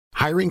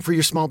Hiring for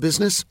your small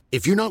business?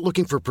 If you're not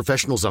looking for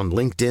professionals on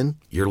LinkedIn,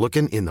 you're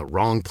looking in the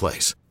wrong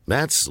place.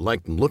 That's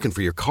like looking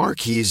for your car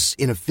keys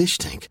in a fish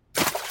tank.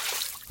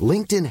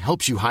 LinkedIn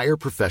helps you hire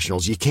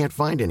professionals you can't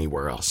find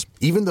anywhere else,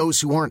 even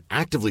those who aren't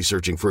actively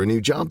searching for a new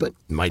job but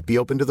might be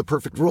open to the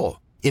perfect role.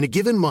 In a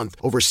given month,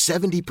 over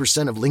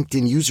 70% of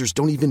LinkedIn users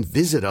don't even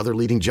visit other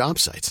leading job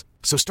sites.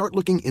 So start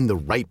looking in the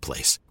right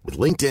place. With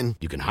LinkedIn,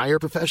 you can hire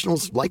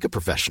professionals like a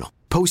professional.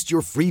 Post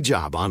your free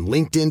job on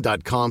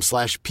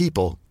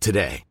linkedin.com/people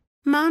today.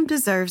 Mom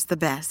deserves the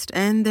best,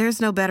 and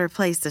there's no better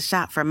place to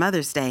shop for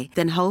Mother's Day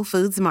than Whole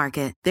Foods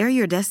Market. They're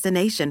your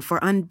destination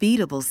for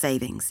unbeatable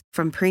savings,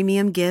 from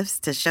premium gifts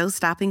to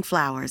show-stopping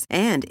flowers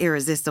and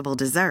irresistible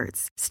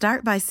desserts.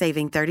 Start by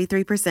saving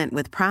 33%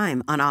 with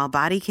Prime on all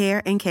body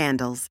care and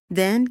candles.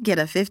 Then get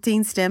a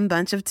 15-stem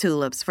bunch of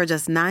tulips for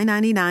just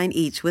 $9.99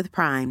 each with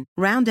Prime.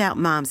 Round out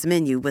Mom's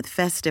menu with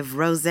festive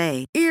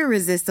rosé,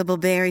 irresistible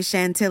berry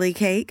chantilly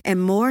cake,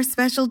 and more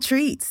special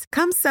treats.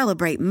 Come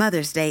celebrate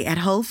Mother's Day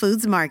at Whole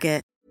Foods Market.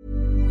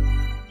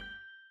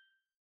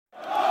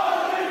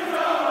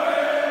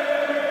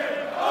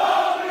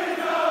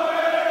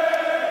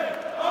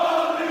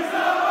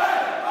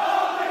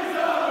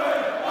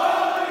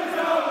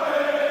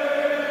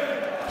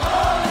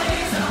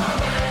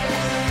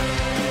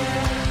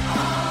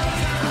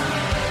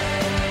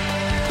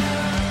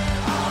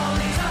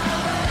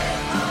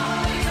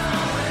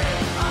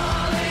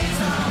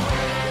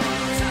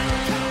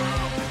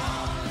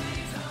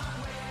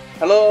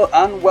 Hello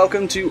and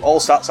welcome to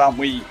All Stats Aren't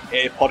We,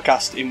 a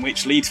podcast in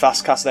which Leeds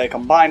Fast cast their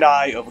combined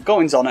eye over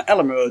goings-on at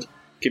Ellen Road,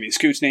 giving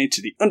scrutiny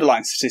to the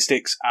underlying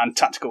statistics and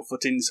tactical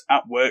footings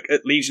at work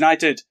at Leeds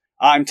United.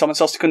 I'm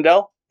Thomas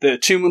Osterkundell, the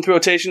 2-month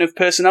rotation of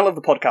personnel of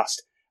the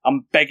podcast.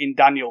 I'm begging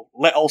Daniel,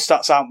 let All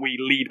Stats Aren't We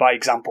lead by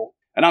example.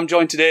 And I'm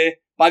joined today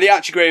by the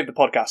Archie Gray of the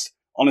podcast.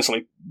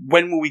 Honestly,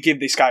 when will we give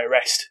this guy a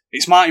rest?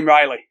 It's Martin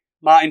Riley.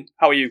 Martin,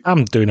 how are you?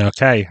 I'm doing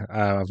okay.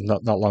 I've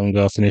not long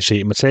ago finished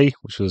eating my tea,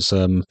 which was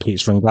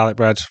pizza and garlic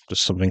bread,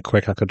 just something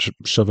quick I could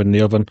shove in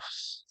the oven.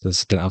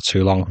 Just didn't have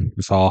too long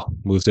before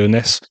we was doing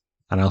this,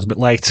 and I was a bit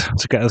late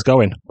to get us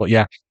going. But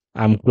yeah,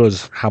 I'm good.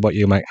 How about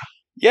you, mate?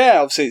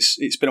 Yeah, obviously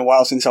it's been a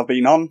while since I've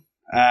been on.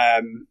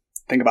 I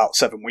think about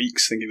 7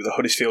 weeks. I think it was a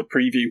Huddersfield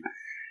preview.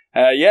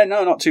 Yeah,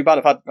 no, not too bad.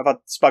 I've had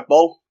spag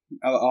bol.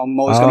 I'm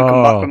always going to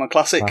come back with my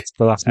classic.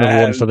 That's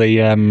another one for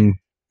the.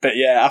 But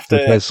yeah,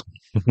 after.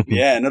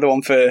 Yeah, another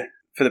one for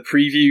the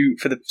preview,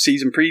 for the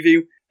season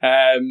preview.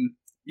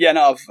 Yeah,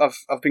 no,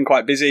 I've been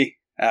quite busy.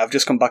 I've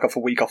just come back off a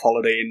week off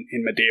holiday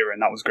in Madeira,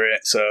 and that was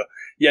great. So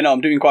yeah, no,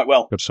 I'm doing quite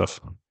well. Good stuff.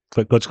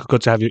 Good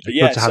to have you.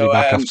 Yeah, good to have you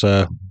back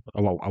after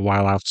a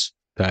while out.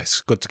 Yeah,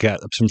 it's good to get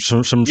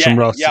some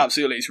roast. Yeah,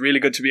 absolutely. It's really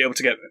good to be able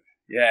to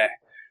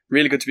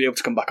really good to be able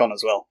to come back on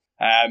as well.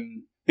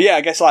 But yeah,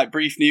 I guess like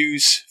brief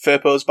news.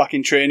 Firpo's back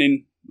in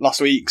training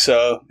last week,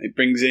 so it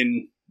brings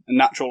in a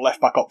natural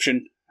left back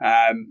option.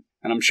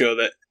 And I'm sure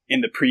that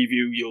in the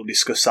preview you'll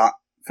discuss that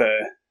for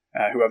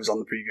whoever's on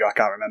the preview, I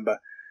can't remember.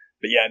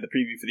 But yeah, the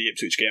preview for the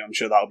Ipswich game, I'm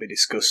sure that'll be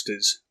discussed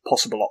as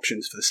possible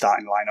options for the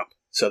starting lineup,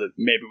 so that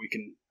maybe we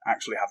can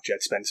actually have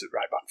Jed Spence at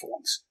right back for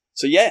once.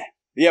 So yeah,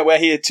 we're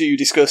here to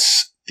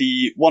discuss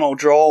the 1-1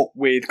 draw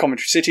with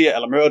Coventry City at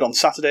Ellen Road on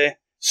Saturday.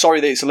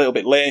 Sorry that it's a little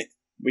bit late.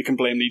 We can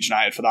blame Leeds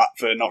United for that,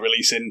 for not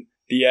releasing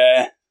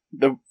the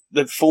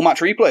full match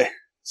replay.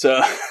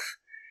 So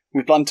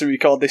we planned to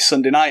record this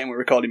Sunday night and we're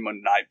recording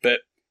Monday night,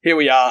 but here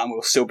we are, and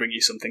we'll still bring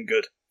you something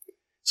good.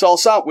 So I'll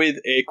start with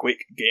a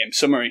quick game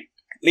summary.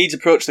 Leeds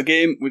approached the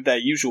game with their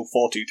usual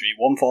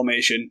 4-2-3-1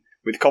 formation,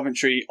 with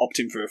Coventry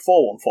opting for a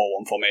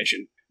 4-1-4-1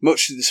 formation,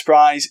 much to the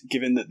surprise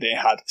given that they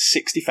had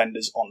 6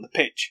 defenders on the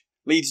pitch.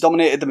 Leeds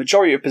dominated the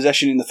majority of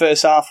possession in the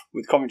first half,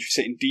 with Coventry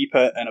sitting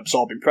deeper and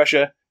absorbing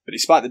pressure, but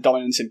despite the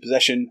dominance in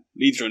possession,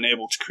 Leeds were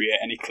unable to create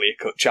any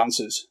clear-cut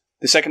chances.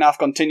 The second half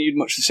continued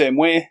much the same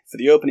way for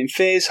the opening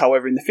phase,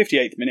 however in the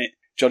 58th minute,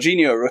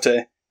 Jorginho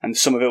Rutte and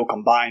Somerville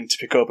combined to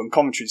pick open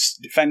Coventry's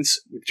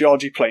defence, with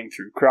Georgie playing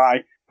through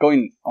Cry,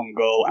 going on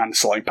goal and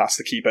slowing past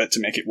the keeper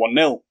to make it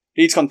 1-0.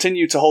 Leeds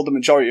continued to hold the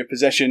majority of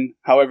possession,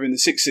 however in the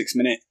 66th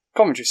minute,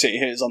 Coventry City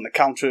hit us on the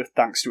counter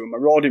thanks to a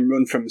marauding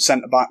run from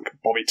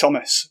centre-back Bobby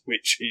Thomas,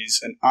 which is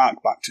an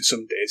arc back to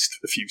some days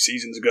a few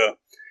seasons ago.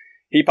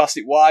 He passed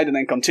it wide and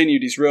then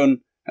continued his run,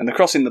 and the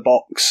cross in the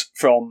box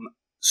from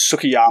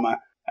Sukiyama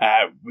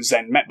was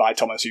then met by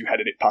Thomas, who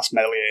headed it past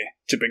Melier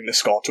to bring the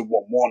score to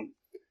 1-1.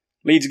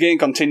 Leeds again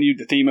continued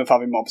the theme of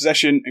having more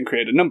possession and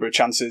created a number of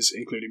chances,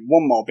 including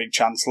one more big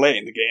chance late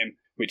in the game,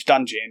 which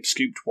Dan James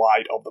scooped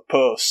wide of the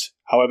post.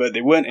 However, they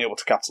weren't able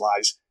to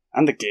capitalise,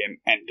 and the game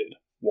ended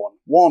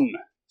 1-1.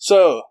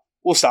 So,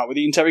 we'll start with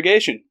the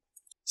interrogation.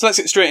 So let's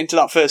get straight into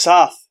that first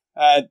half.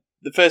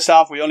 The first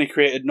half we only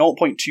created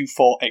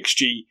 0.24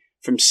 XG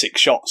from 6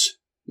 shots,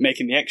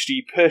 making the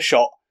XG per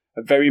shot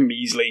a very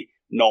measly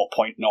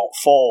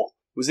 0.04.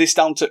 Was this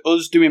down to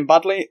us doing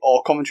badly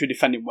or Coventry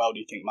defending well, do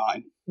you think,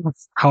 Martin?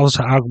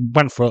 I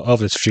went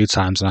over this a few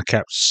times and I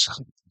kept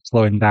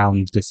slowing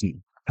down different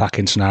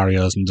attacking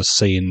scenarios and just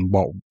seeing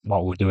what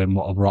we're doing,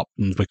 what other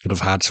options we could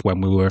have had when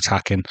we were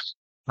attacking.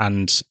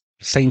 And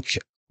think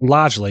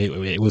largely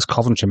it was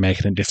Coventry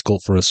making it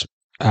difficult for us.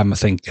 I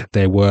think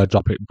they were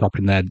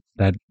dropping their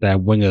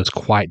wingers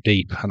quite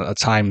deep, and at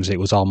times it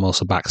was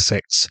almost a back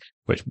six,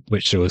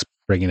 which they was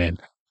bringing in.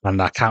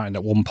 And I counted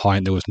at one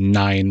point there was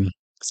 9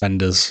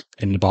 defenders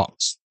in the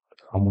box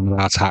on one of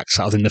our attacks.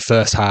 That was in the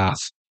first half.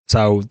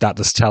 So that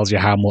just tells you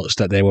how much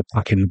that they were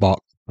packing the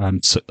box.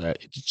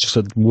 Just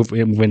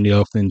within the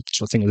opening,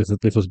 I think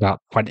this was about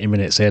 20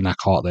 minutes in, I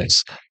caught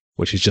this,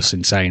 which is just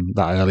insane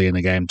that early in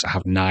the game to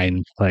have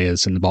 9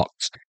 players in the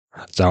box.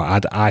 So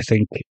I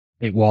think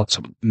it was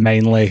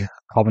mainly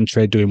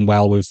Coventry doing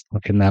well with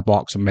picking their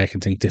box and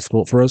making things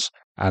difficult for us.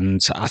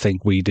 And I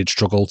think we did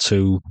struggle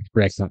to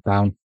break that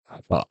down.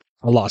 But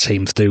a lot of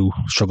teams do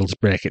struggle to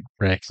break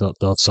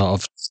those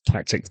sort of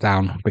tactics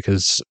down,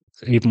 because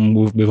even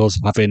with us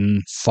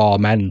having 4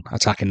 men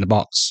attacking the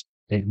box,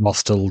 it was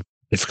still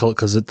difficult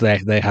because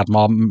they had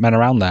more men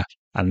around there.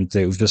 And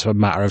it was just a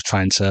matter of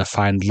trying to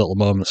find little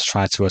moments to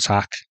try to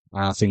attack.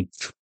 And I think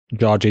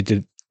Georgie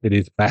did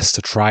his best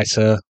to try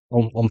to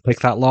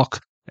unpick that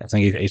lock. I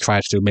think he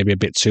tried to do maybe a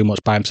bit too much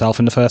by himself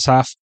in the first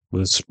half,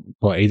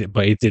 but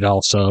he did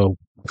also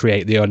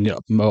create the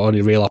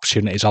only real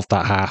opportunities of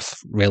that half,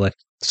 really.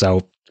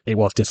 So it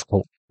was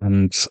difficult,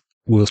 and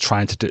we was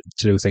trying to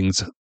do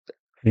things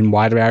in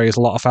wider areas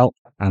a lot, I felt,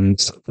 and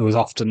there was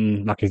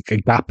often like a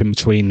gap in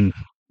between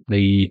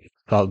the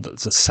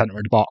centre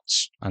of the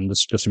box and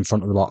just in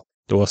front of the box.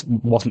 There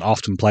wasn't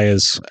often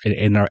players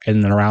in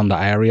and around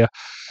that area.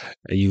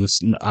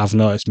 I've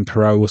noticed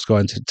Perot was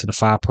going to the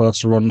far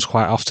post runs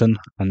quite often,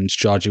 and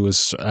Georgie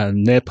was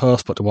near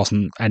post, but there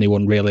wasn't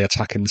anyone really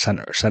attacking the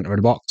centre of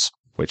the box,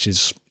 which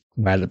is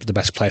where the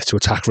best place to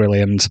attack,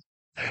 really. And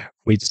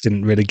we just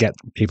didn't really get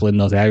people in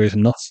those areas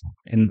enough,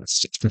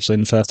 especially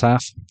in the first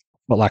half.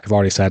 But like I've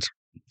already said,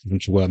 we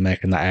were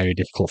making that area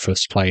difficult for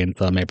us to play in,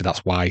 so maybe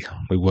that's why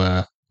we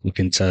were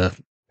looking to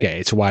get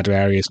it to wider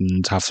areas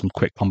and have some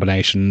quick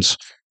combinations.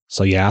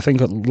 So yeah, I think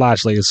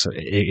largely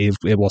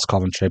it was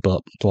Coventry,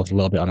 but there was a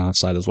little bit on our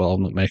side as well,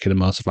 not making the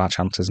most of our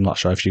chances. I'm not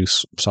sure if you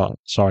saw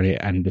it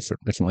end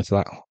differently to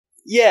that.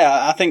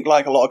 Yeah, I think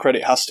like a lot of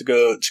credit has to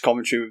go to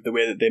Coventry with the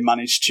way that they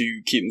managed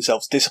to keep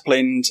themselves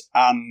disciplined,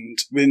 and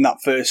within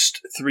that first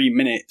 3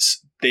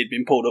 minutes, they'd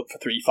been pulled up for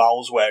 3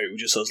 fouls where it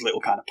was just those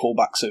little kind of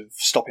pullbacks of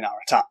stopping our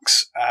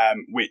attacks,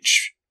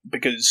 which,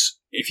 because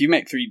if you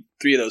make three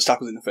of those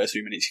tackles in the first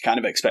 3 minutes, you kind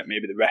of expect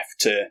maybe the ref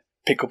to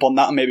pick up on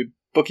that and maybe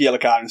book a yellow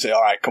card and say,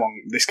 all right, come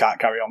on, this can't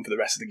carry on for the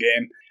rest of the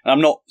game. And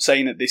I'm not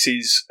saying that this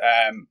is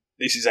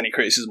any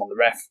criticism on the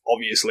ref,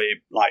 obviously,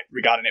 like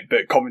regarding it,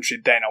 but Coventry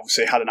then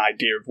obviously had an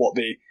idea of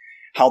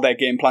how their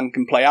game plan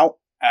can play out.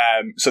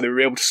 So they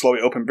were able to slow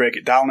it up and break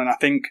it down. And I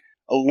think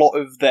a lot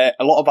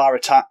of our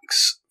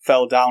attacks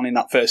fell down in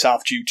that first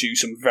half due to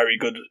some very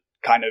good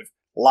kind of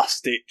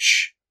last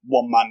ditch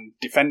one-man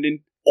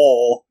defending,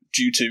 or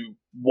due to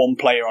one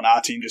player on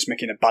our team just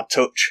making a bad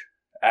touch.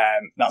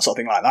 That sort of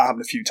thing like that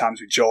happened a few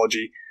times with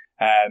Georgie.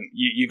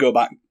 We go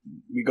back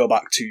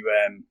to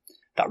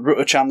that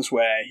Rutter chance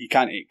where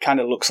it kind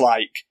of looks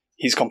like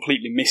he's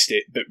completely missed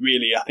it, but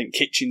really I think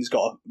Kitchen's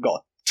got a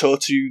toe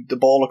to the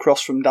ball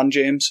across from Dan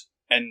James,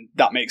 and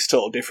that makes a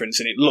total difference.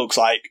 And it looks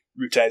like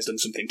Rutter's done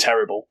something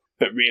terrible,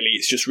 but really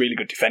it's just really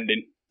good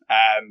defending.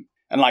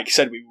 And like you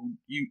said, we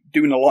were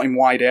doing a lot in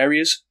wide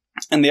areas.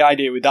 And the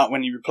idea with that,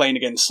 when you were playing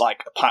against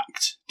like a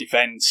packed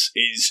defence,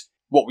 is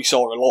what we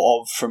saw a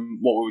lot of from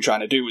what we were trying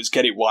to do was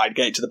get it wide,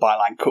 get it to the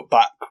byline, cut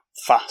back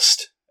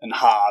fast and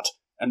hard.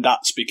 And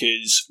that's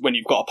because when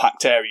you've got a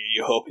packed area,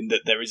 you're hoping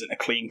that there isn't a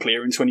clean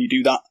clearance when you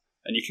do that,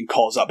 and you can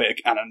cause that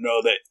and I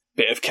know that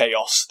bit of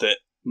chaos that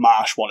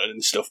Marsh wanted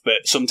and stuff,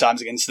 but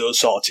sometimes against those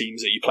sort of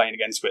teams that you're playing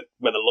against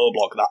with a low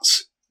block,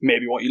 that's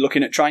maybe what you're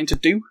looking at trying to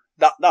do.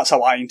 That's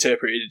how I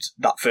interpreted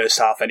that first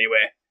half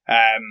anyway.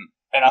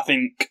 And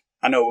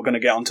I know we're going to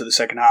get onto the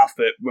second half,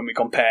 but when we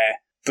compare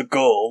the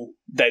goal,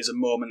 there's a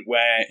moment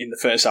where in the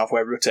first half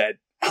where Rutter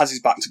has his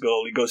back to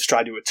goal, he goes to try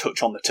to do a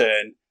touch on the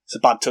turn. It's a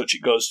bad touch,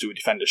 it goes to a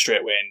defender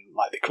straight away and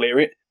like they clear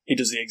it. He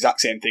does the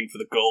exact same thing for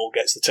the goal,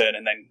 gets the turn,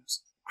 and then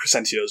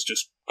Crescentio's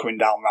just coming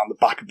down around the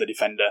back of the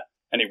defender,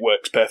 and it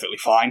works perfectly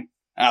fine.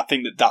 And I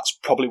think that that's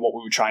probably what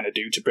we were trying to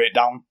do to break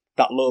down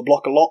that low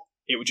block a lot.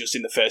 It was just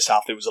in the first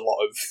half there was a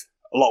lot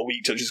of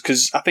weak touches,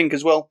 because I think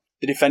as well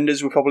the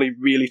defenders were probably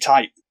really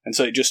tight, and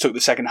so it just took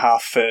the second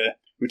half for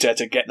Rutter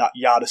to get that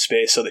yard of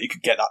space so that he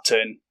could get that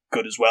turn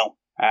good as well.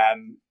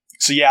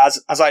 So yeah,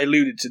 as I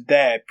alluded to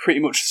there, pretty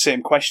much the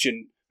same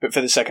question, but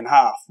for the second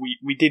half.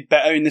 We did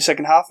better in the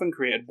second half and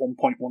created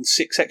 1.16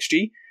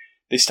 XG,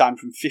 this time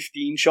from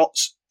 15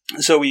 shots.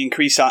 So we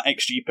increased our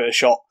XG per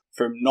shot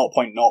from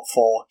 0.04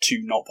 to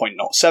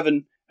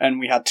 0.07, and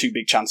we had 2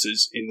 big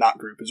chances in that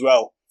group as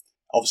well.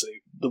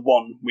 Obviously, the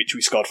one which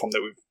we scored from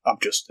that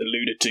I've just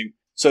alluded to.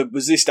 So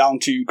was this down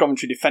to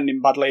Coventry defending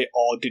badly,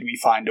 or did we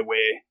find a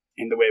way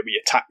in the way we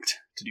attacked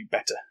to do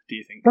better, do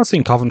you think? I don't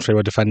think Coventry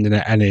were defending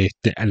it any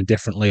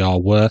differently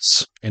or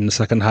worse in the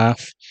second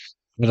half.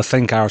 But I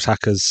think our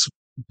attackers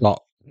got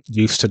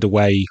used to the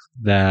way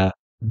they're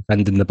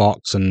defending the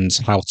box and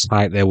how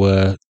tight they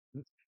were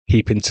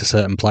keeping to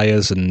certain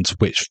players and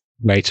which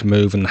way to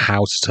move and how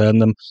to turn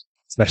them.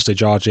 Especially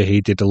Georgia,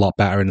 he did a lot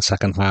better in the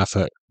second half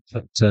at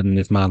turning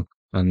his man.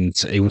 And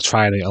he was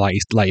trying it,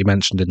 like you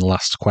mentioned in the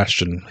last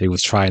question, he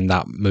was trying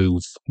that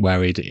move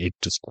where he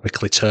just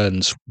quickly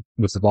turns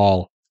with the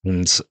ball.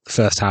 And the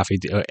first half, he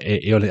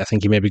only, I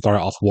think he maybe got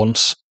it off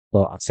once,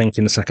 but I think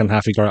in the second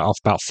half he got it off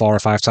about 4 or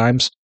 5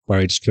 times,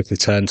 where he just quickly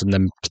turns and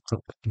then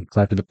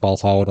played the ball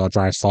forward or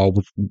drives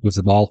forward with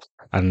the ball.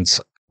 And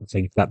I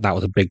think that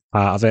was a big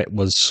part of it,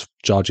 was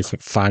Georgie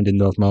finding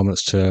those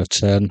moments to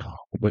turn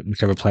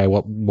whichever player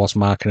was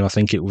marking him. I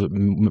think it was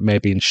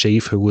maybe in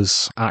Sheaf, who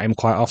was at him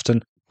quite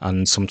often,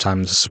 and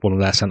sometimes one of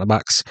their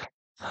centre-backs.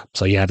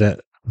 So yeah, I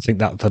think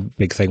that the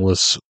big thing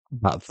was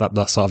that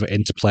sort of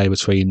interplay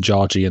between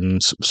Georgie and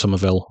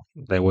Somerville.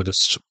 They were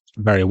just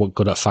very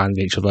good at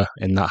finding each other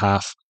in that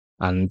half,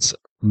 and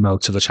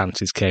most of the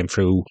chances came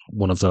through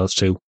one of those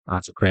two,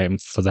 either creating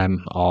for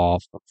them or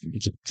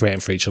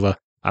creating for each other.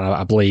 And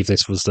I believe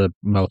this was the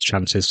most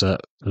chances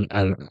that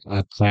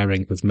a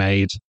pairing have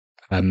made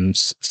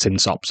since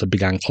Opta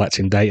began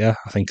collecting data.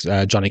 I think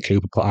Johnny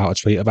Cooper put out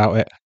a tweet about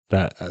it,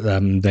 that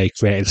they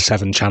created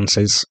 7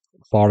 chances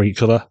for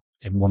each other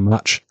in one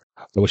match,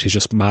 which is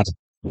just mad.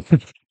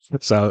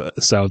 so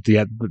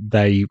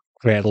they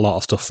created a lot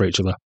of stuff for each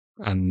other,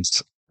 and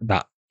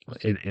that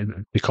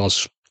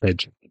because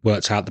they'd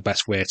worked out the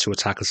best way to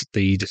attack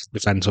the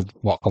defence of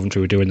what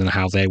Coventry were doing and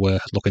how they were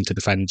looking to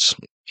defend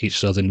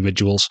each of those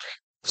individuals.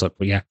 So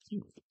yeah,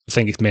 I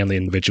think it's mainly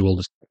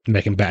individual,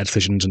 making better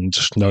decisions and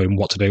just knowing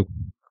what to do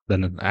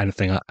than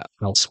anything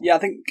else. Yeah, I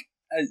think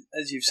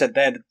as you've said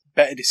there, the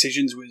better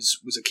decisions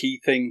was a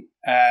key thing.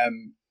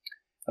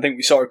 I think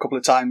we saw a couple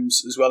of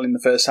times as well in the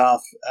first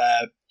half.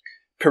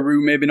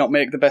 Peru maybe not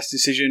make the best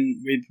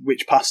decision with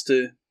which pass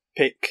to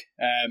pick,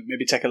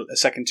 maybe take a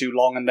second too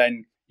long, and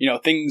then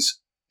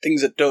things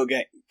that don't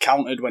get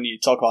counted when you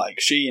talk about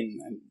XG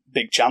and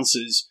big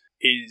chances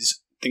is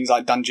things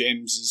like Dan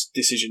James's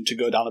decision to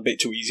go down a bit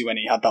too easy when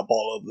he had that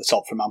ball over the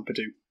top from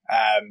Ampadu.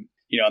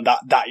 And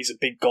that is a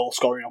big goal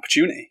scoring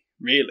opportunity,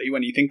 really,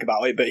 when you think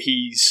about it. But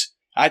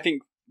I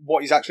think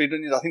what he's actually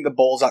done is, I think the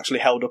ball's actually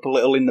held up a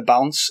little in the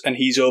bounce and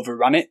he's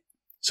overrun it,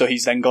 so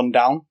he's then gone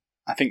down.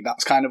 I think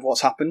that's kind of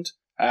what's happened,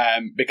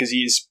 because he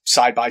is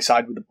side by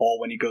side with the ball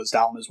when he goes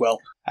down as well.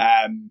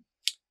 And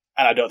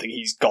I don't think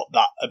he's got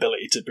that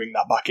ability to bring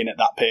that back in at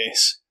that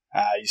pace.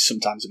 He's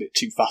sometimes a bit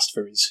too fast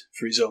for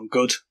his own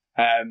good.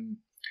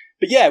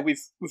 But yeah,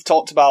 we've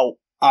talked about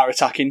our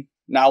attacking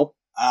now,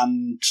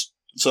 and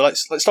so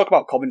let's talk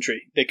about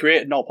Coventry. They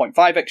created 0.5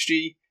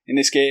 XG in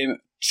this game.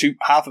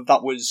 Half of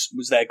that was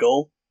their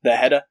goal, their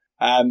header.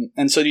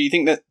 And so do you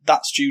think that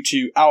that's due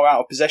to our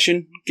out of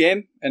possession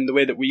game and the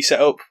way that we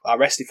set up our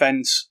rest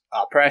defence,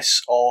 our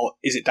press, or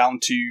is it down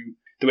to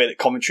the way that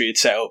Coventry had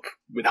set up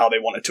with how they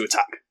wanted to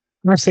attack?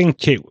 I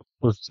think it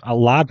was a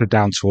larger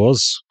down to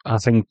us. I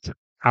think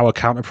our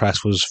counter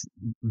press was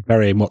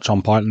very much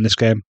on point in this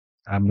game.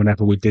 And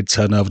whenever we did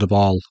turn over the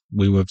ball,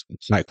 we were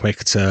quite quick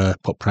to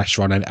put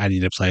pressure on any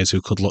of the players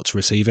who could look to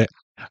receive it.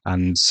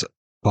 And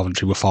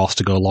Coventry were forced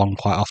to go long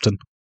quite often,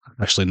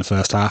 especially in the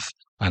first half.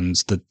 And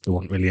they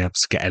weren't really able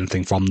to get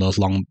anything from those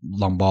long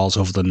balls,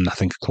 other than I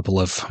think a couple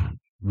of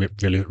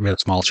really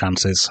small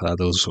chances. There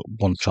was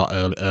one shot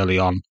early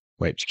on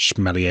which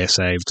Melier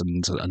saved,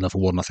 and another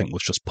one I think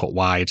was just put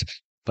wide.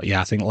 But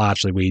yeah, I think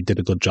largely we did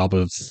a good job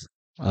of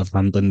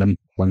handling them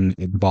when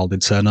the ball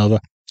did turn over.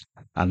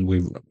 And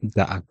we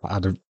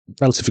had a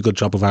relatively good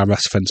job of our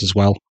rest defence as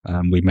well.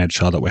 We made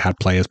sure that we had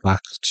players back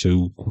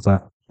to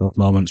cover those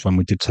moments when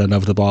we did turn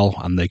over the ball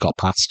and they got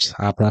past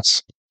our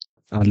press.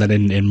 And then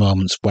in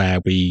moments where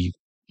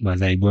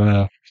they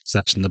were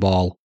setting the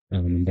ball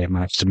and they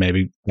managed to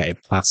maybe get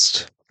it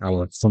past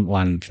our front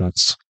line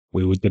threats,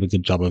 we did a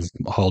good job of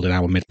holding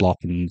our mid block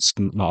and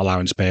not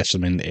allowing space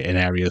them in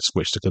areas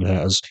which they could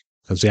hurt us,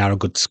 because they are a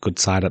good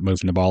side at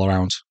moving the ball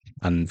around.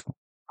 And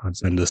our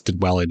defenders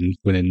did well in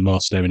winning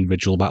most of their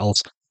individual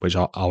battles, which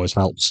always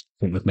helps.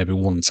 I think there's maybe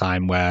one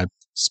time where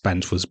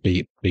Spence was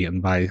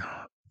beaten by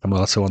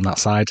Kamoto on that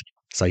side.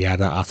 So yeah,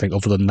 I think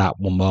other than that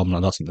one moment,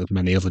 I don't think there's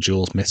many other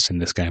duels missed in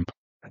this game.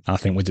 And I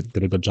think we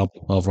did a good job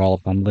overall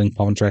of handling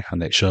Coventry,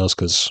 and it shows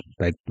because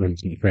they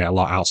didn't create a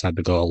lot outside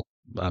the goal.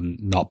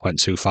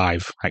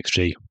 0.25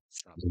 XG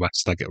the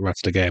rest of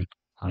the game.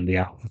 And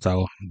yeah,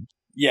 so...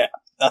 Yeah,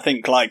 I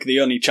think like the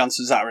only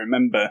chances that I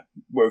remember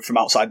were from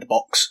outside the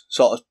box,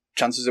 sort of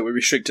chances that we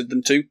restricted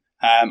them to.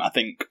 I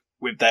think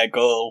with their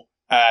goal,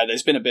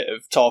 there's been a bit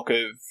of talk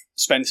of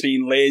Spence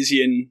being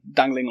lazy and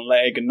dangling a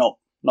leg and not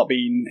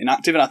being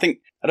inactive, and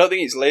I don't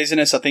think it's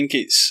laziness. I think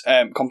it's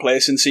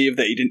complacency of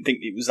that he didn't think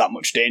it was that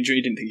much danger.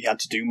 He didn't think he had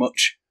to do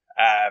much,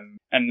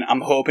 and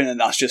I'm hoping that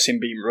that's just him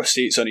being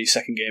rusty. It's only his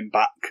second game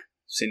back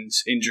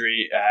since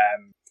injury,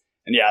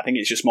 and yeah, I think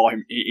it's just more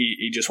him.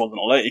 He just wasn't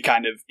alert.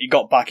 He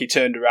got back, he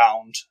turned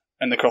around,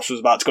 and the cross was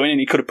about to go in, and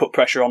he could have put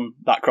pressure on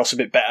that cross a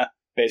bit better,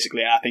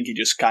 basically. And I think he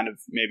just kind of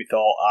maybe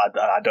thought,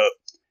 I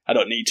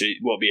don't need to. It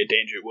won't be a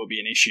danger. It won't be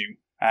an issue.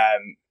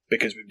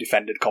 Because we've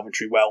defended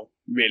Coventry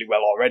really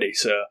well already.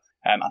 So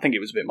I think it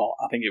was a bit more.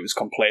 I think it was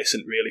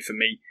complacent really for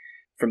me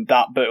from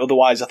that. But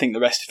otherwise, I think the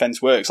rest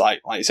defence works.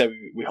 Like you said,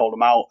 we hold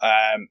them out.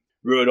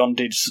 Rodon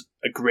did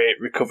a great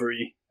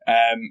recovery,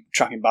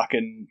 tracking back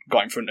and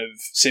got in front of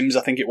Sims.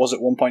 I think it was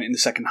at one point in the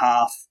second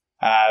half.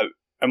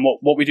 And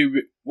what we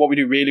do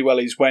really well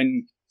is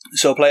when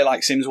a player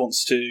like Sims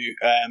wants to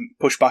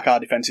push back our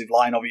defensive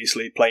line.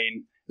 Obviously,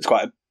 playing as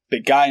quite a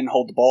big guy and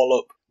hold the ball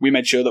up. We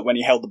made sure that when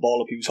he held the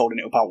ball up, he was holding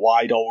it up out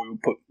wide, or we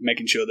were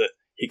making sure that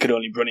he could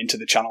only run into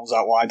the channels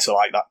out wide. So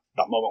like that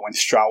moment when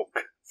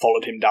Strauch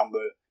followed him down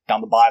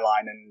the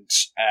byline and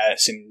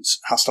Sims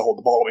has to hold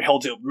the ball up. He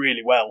holds it up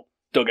really well.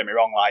 Don't get me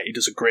wrong, like he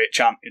does a great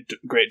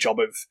job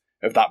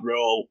of that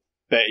role,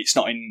 but it's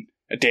not in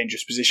a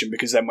dangerous position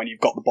because then when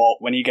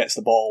he gets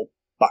the ball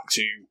back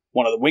to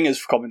one of the wingers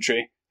for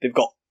Coventry, they've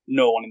got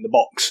no one in the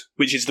box,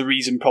 which is the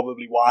reason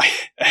probably why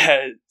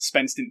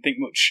Spence didn't think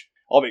much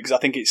of it, because I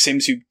think it's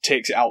Sims who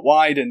takes it out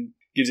wide and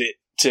gives it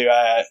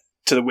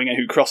to the winger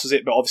who crosses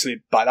it. But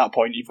obviously by that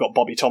point you've got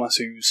Bobby Thomas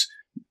who's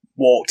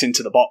walked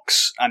into the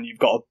box and you've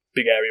got a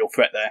big aerial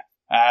threat there.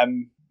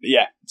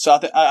 So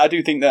I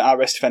do think that our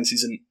rest defence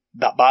isn't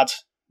that bad.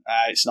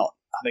 It's not.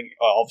 I think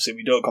obviously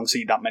we don't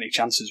concede that many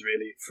chances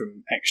really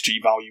from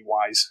XG value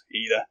wise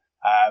either.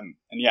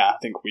 I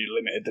think we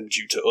limited them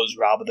due to us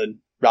rather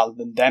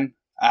than them.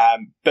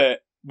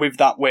 But with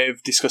that way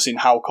of discussing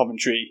how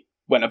Coventry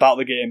went about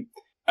the game,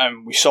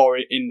 we saw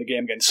it in the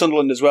game against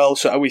Sunderland as well.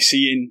 So are we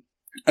seeing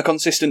a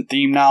consistent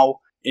theme now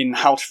in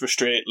how to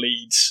frustrate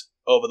Leeds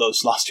over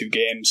those last two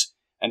games?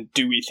 And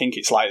do we think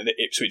it's likely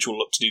that Ipswich will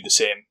look to do the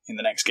same in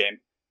the next game?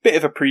 Bit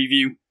of a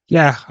preview.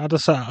 Yeah,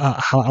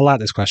 I like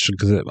this question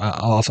because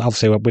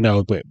obviously we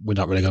know we're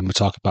not really going to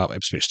talk about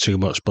Ipswich too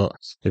much, but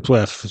it's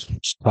worth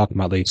talking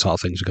about these sort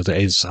of things because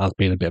has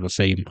been a bit of a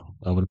theme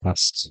over the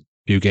past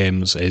few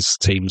games. Is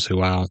teams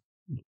who are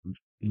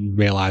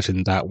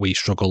realising that we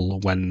struggle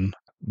when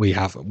we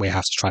have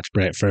to try to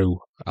break through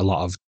a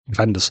lot of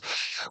defenders,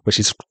 which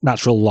is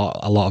natural.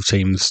 A lot of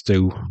teams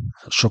do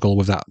struggle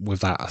with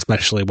that,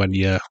 especially when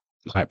you're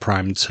quite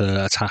primed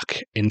to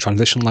attack in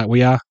transition like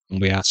we are, and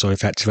we are so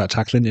effective at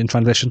tackling in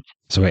transition.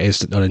 So it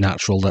is only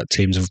natural that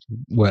teams have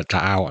worked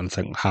that out and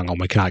think, hang on,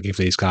 we can't give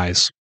these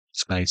guys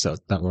space that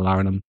we're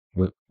allowing them.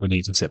 We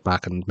need to sit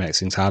back and make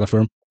things harder for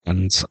them.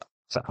 And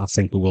I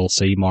think we will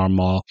see more and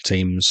more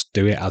teams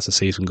do it as the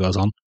season goes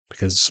on,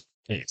 because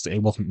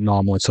it wasn't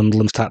normally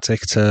Sunderland's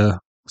tactic to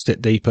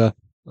sit deeper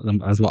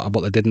as what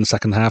they did in the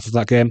second half of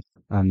that game.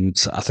 And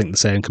I think the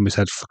same can be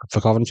said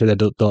for Coventry. They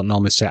don't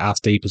normally sit as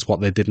deep as what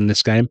they did in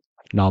this game.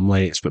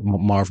 Normally it's a bit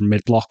more of a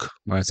mid-block,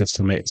 whereas this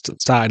time it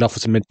started off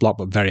as a mid-block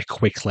but very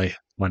quickly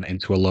went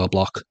into a low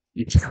block.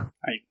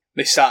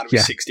 They started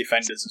with 6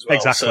 defenders as well,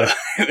 exactly. So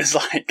it was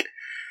like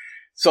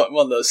sort of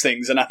one of those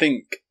things. And I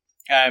think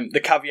the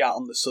caveat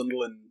on the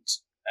Sunderland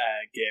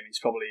game is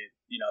probably,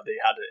 they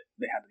had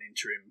an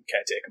interim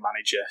caretaker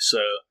manager, so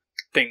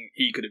I think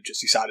he could have just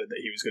decided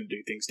that he was going to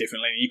do things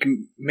differently. And you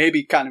can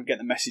maybe kind of get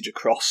the message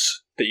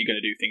across that you're going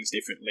to do things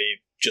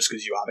differently just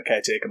because you have a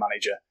caretaker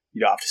manager.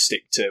 You don't have to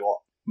stick to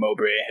what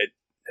Mowbray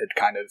had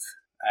kind of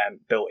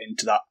built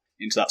into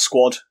that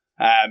squad.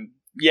 I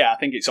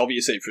think it's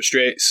obvious that it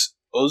frustrates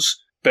us,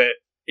 but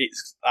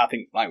I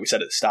think, like we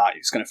said at the start,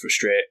 it's going to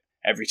frustrate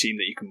every team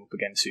that you come up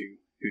against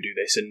who do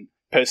this. And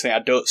personally, I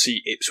don't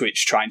see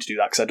Ipswich trying to do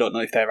that because I don't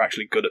know if they're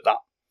actually good at that.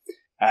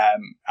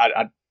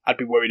 I'd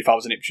be worried if I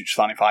was an Ipswich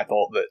fan if I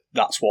thought that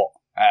that's what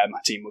my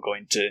team were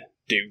going to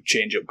do,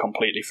 change up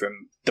completely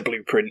from the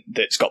blueprint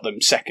that's got them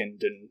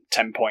second and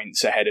 10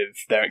 points ahead of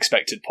their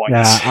expected points.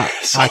 Yeah,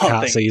 I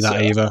can't see that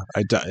either.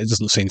 It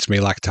doesn't seem to me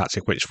like a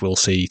tactic which will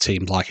see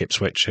teams like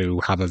Ipswich who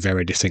have a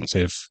very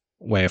distinctive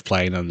way of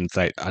playing, and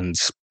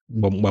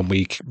when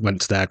we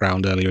went to their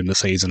ground earlier in the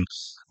season,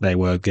 they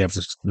gave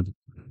us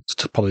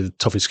probably the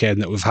toughest game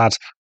that we've had,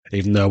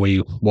 even though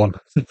we won.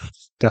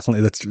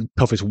 Definitely the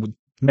toughest.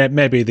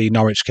 Maybe the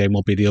Norwich game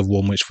will be the other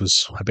one, which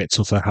was a bit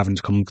tougher, having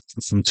to come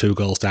from 2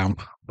 goals down.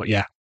 But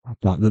yeah,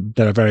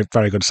 they're a very,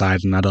 very good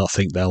side, and I don't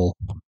think they'll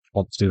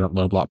want to do that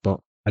low block. But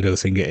I do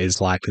think it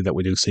is likely that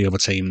we do see other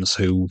teams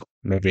who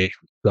maybe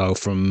go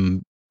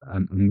from a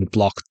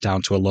mid-block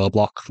down to a low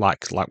block,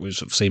 like we've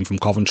seen from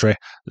Coventry,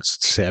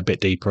 sit a bit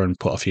deeper and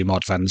put a few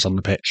more defenders on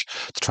the pitch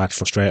to try to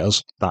frustrate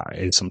us. That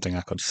is something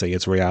I could see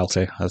as a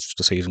reality as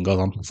the season goes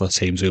on for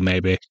teams who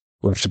maybe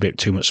left a bit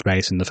too much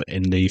space in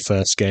the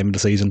first game of the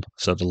season,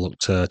 so they'll look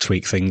to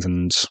tweak things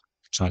and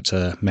try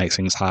to make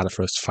things harder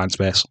for us to find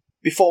space.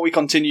 Before we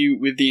continue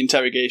with the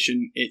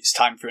interrogation, it's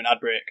time for an ad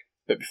break.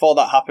 But before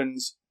that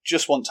happens,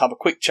 just want to have a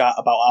quick chat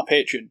about our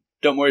Patreon.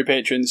 Don't worry,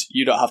 patrons,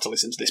 you don't have to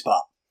listen to this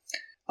part.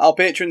 Our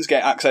patrons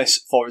get access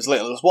for as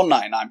little as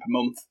 $1.99 per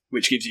month,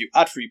 which gives you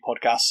ad-free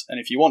podcasts, and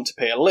if you want to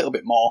pay a little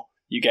bit more,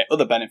 you get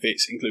other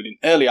benefits, including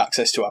early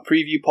access to our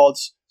preview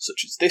pods,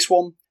 such as this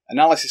one,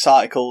 analysis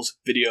articles,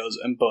 videos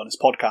and bonus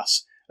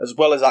podcasts, as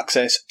well as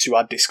access to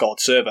our Discord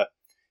server.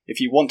 If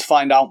you want to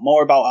find out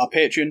more about our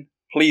Patreon,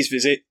 please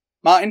visit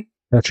Martin.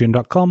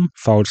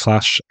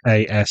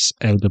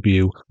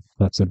 Patreon.com/ASLW.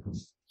 That's it.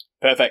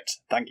 Perfect.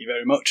 Thank you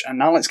very much. And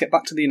now let's get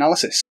back to the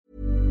analysis.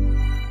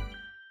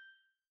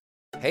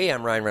 Hey,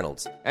 I'm Ryan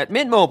Reynolds. At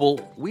Mint Mobile,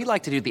 we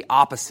like to do the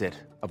opposite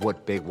of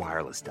what Big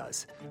Wireless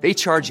does. They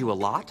charge you a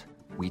lot,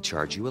 we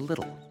charge you a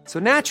little. So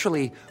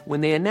naturally,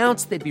 when they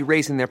announced they'd be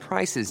raising their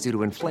prices due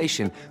to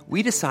inflation,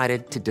 we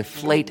decided to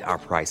deflate our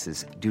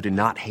prices due to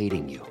not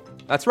hating you.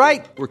 That's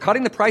right. We're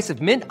cutting the price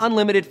of Mint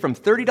Unlimited from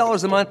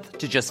 $30 a month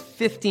to just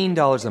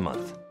 $15 a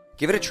month.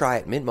 Give it a try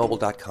at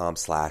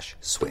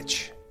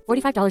mintmobile.com/switch.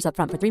 $45 up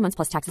front for 3 months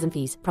plus taxes and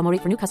fees. Promo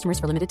rate for new customers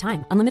for limited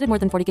time. Unlimited more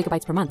than 40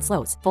 gigabytes per month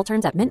slows. Full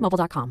terms at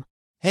mintmobile.com.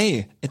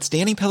 Hey, it's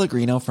Danny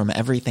Pellegrino from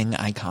Everything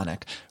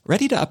Iconic.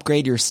 Ready to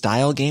upgrade your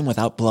style game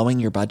without blowing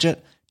your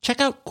budget?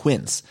 Check out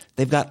Quince.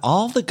 They've got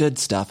all the good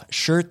stuff,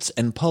 shirts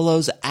and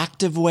polos,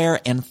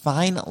 activewear, and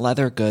fine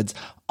leather goods,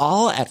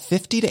 all at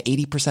 50 to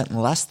 80%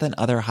 less than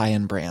other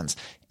high-end brands.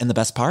 And the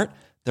best part?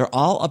 They're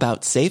all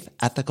about safe,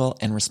 ethical,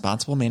 and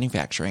responsible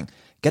manufacturing.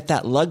 Get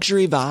that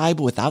luxury vibe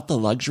without the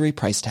luxury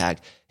price tag.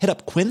 Hit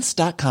up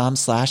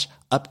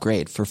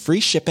quince.com/upgrade for free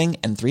shipping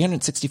and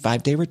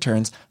 365-day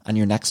returns on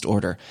your next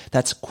order.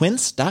 That's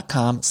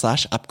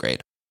quince.com/upgrade.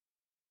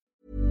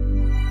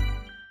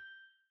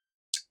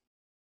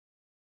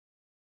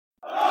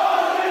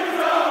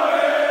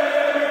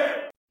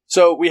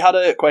 So we had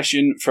a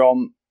question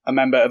from a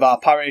member of our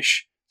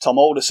parish, Tom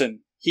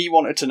Alderson. He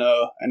wanted to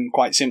know, and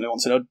quite simply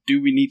wants to know, do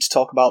we need to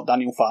talk about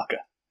Daniel Farke?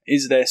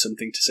 Is there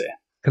something to say?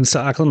 I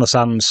can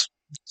understand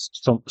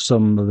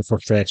some of the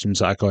frustrations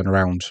that are going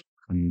around,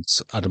 and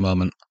at the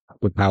moment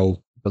with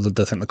how I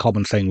think the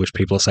common thing which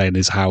people are saying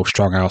is how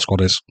strong our squad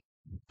is,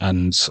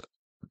 and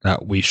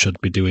that we should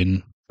be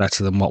doing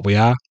better than what we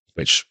are.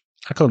 Which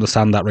I can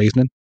understand that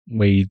reasoning.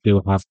 We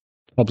do have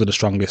probably the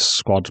strongest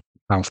squad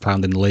pound for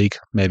pound in the league.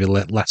 Maybe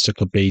Leicester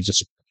could be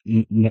just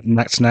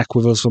neck to neck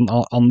with us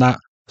on that.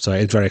 So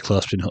it's very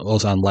close between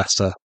us and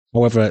Leicester.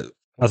 However,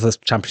 as the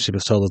Championship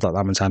has told us that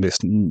many times, it's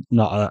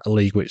not a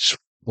league which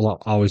will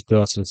always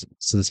go to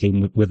the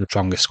team with the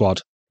strongest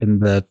squad. In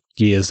the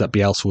years that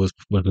Bielsa was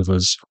with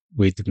us,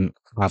 we didn't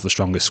have the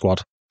strongest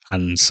squad,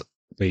 and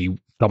we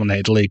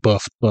dominated the league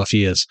both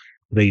years.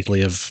 Could easily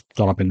have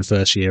gone up in the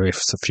first year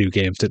if a few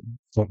games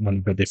went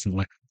a bit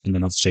differently. And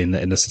then obviously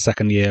in the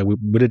second year, we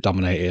did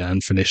dominate it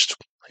and finished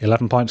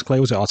 11 points clear,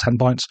 was it, or 10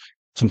 points?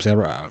 Something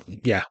around,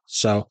 yeah.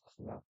 So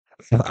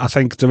I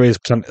think there is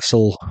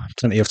still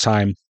plenty of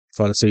time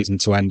for the season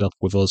to end up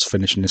with us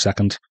finishing in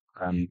second.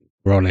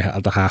 We're only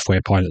at the halfway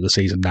point of the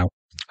season now.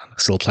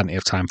 Still plenty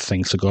of time for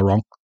things to go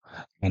wrong.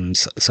 And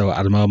so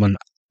at the moment,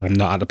 I'm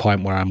not at the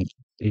point where I'm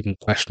even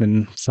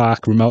questioning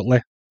Farke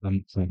remotely.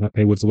 I'm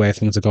happy with the way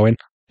things are going.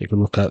 If you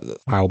look at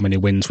how many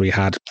wins we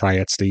had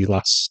prior to these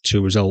last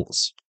two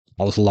results,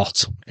 that was a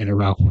lot in a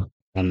row.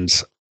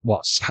 And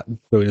what's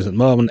doing us at the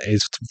moment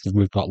is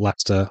we've got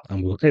Leicester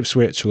and we've got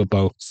Ipswich, who are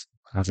both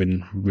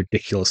having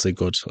ridiculously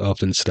good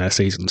openings to their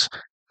seasons,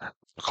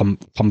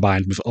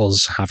 combined with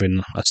us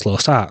having a slow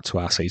start to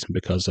our season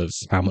because of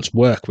how much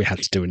work we had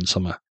to do in the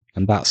summer.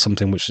 And that's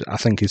something which I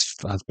think has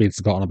been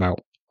forgotten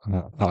about,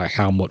 like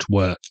how much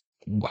work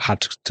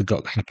had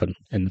to happen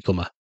in the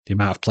summer. The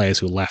amount of players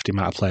who left, the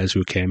amount of players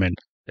who came in,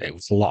 it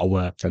was a lot of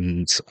work,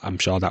 and I'm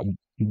sure that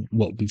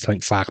what we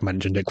think Farke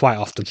mentioned it quite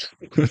often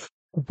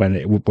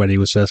when he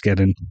was first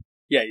getting.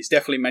 Yeah, he's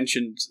definitely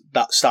mentioned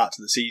that start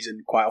to the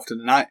season quite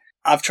often, and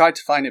I've tried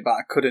to find it, but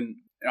I couldn't.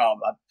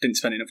 I didn't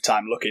spend enough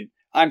time looking.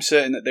 I'm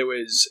certain that there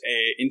was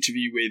an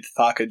interview with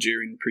Farke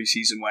during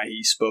pre-season where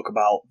he spoke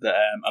about that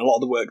a lot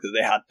of the work that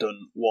they had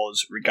done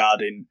was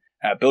regarding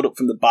build-up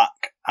from the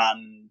back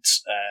and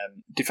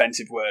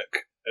defensive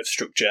work of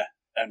structure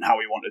and how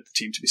he wanted the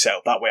team to be set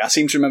up that way. I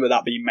seem to remember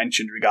that being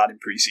mentioned regarding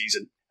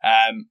pre-season.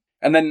 And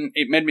then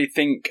it made me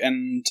think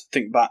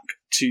back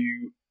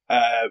to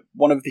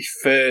one of the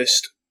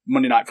first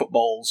Monday Night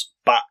Footballs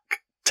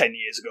back 10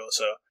 years ago or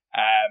so.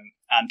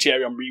 And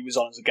Thierry Henry was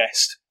on as a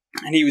guest.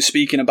 And he was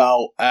speaking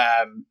about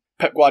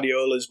Pep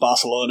Guardiola's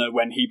Barcelona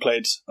when he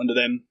played under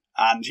them.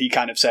 And he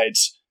kind of said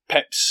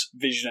Pep's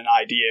vision and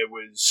idea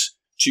was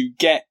to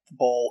get the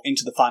ball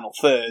into the final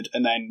third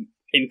and then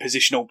in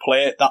positional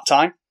play at that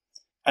time.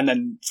 And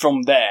then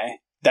from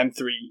there, them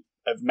three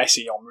of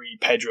Messi, Henry,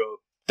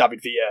 Pedro,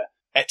 David Villa,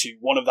 Eto'o,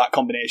 one of that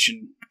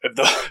combination of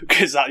the,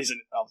 because that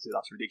isn't, obviously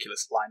that's a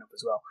ridiculous lineup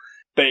as well.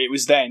 But it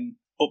was then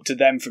up to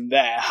them from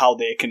there how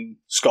they can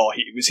score.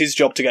 It was his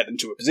job to get them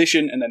to a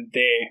position, and then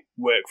they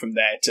work from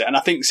there to. And I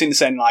think since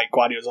then, like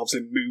Guardiola's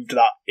obviously moved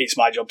that it's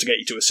my job to get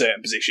you to a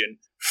certain position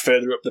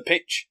further up the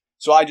pitch.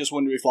 So I just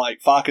wonder if like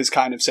Farke's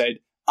kind of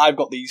said, I've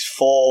got these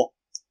 4-5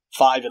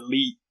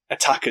 elite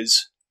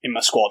attackers in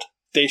my squad.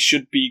 They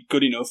should be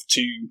good enough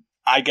to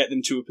I get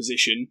them to a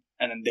position,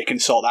 and then they can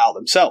sort that out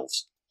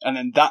themselves. And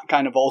then that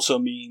kind of also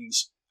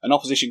means an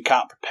opposition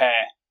can't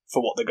prepare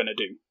for what they're going to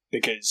do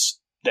because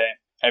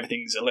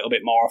everything's a little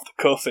bit more off the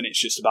cuff, and it's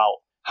just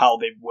about how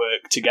they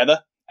work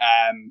together.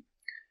 And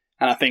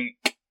I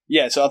think,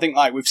 so I think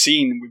like we've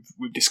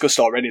discussed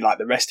already, like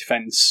the rest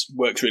defence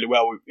works really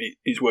well.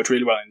 It's worked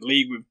really well in the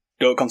league. We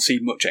don't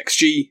concede much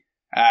XG,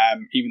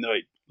 even though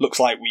it looks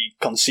like we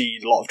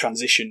concede a lot of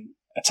transition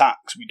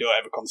attacks. We don't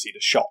ever concede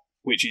a shot,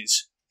 which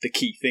is the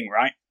key thing,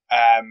 right?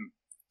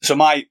 So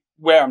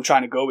where I'm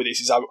trying to go with this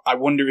is I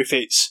wonder if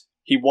it's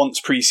he wants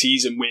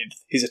pre-season with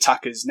his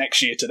attackers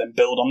next year to then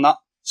build on that.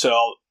 So,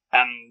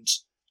 and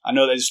I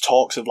know there's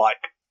talks of like,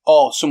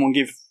 oh, someone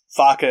give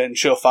Farke and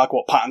show Farke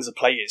what patterns of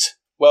play is.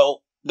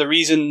 Well, the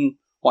reason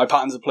why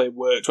patterns of play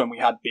worked when we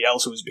had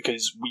Bielsa was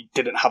because we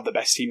didn't have the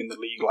best team in the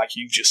league, like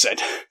you just said.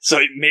 So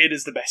it made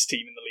us the best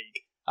team in the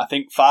league. I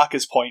think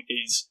Farke's point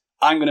is,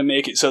 I'm going to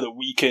make it so that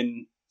we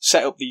can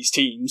set up these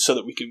teams so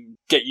that we can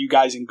get you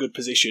guys in good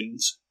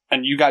positions,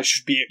 and you guys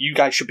should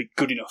be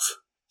good enough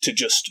to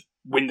just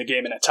win the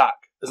game in attack,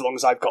 as long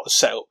as I've got a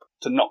setup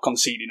to not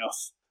concede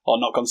enough or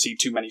not concede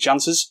too many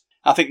chances.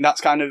 I think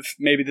that's kind of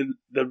maybe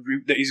the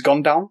route that he's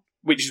gone down,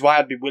 which is why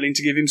I'd be willing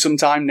to give him some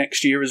time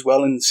next year as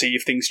well and see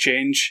if things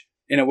change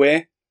in a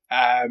way.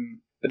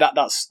 But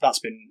that's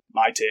been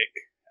my take.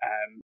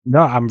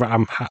 No,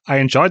 I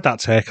enjoyed that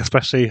take,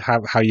 especially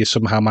how you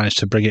somehow managed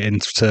to bring it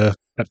into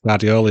Pep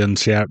Guardiola and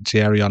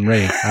Thierry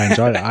Henry. I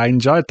enjoyed it. I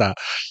enjoyed that.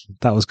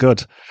 That was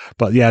good.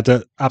 But yeah,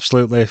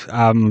 absolutely.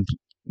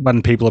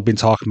 When people have been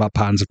talking about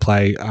patterns of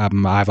play,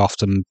 I've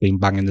often been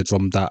banging the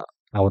drum that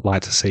I would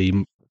like to see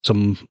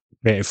some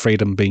creative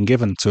freedom being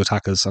given to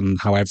attackers, and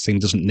how everything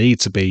doesn't need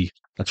to be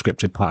a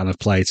scripted pattern of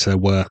play to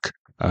work.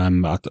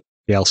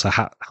 Bielsa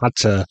had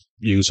to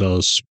use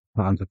those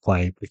patterns of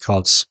play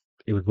because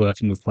he was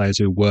working with players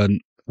who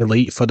weren't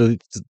elite for the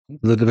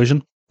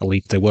division.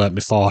 Elite they weren't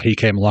before he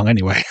came along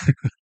anyway.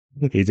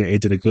 He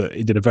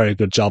did a very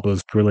good job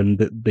of drilling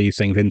these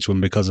things into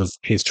him because of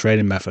his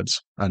training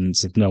methods, and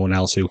there's no one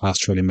else who has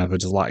training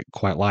methods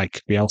quite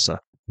like Bielsa,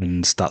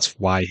 and that's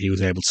why he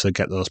was able to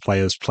get those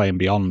players playing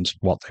beyond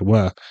what they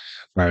were.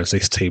 Whereas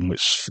this team,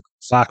 which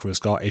Farke has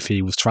got, if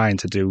he was trying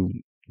to do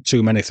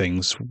too many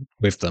things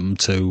with them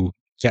to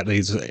get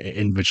these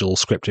individual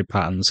scripted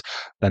patterns,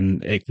 then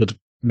it could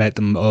make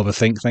them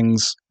overthink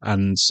things,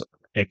 and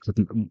it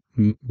could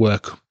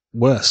work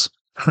worse.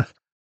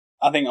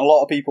 I think a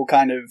lot of people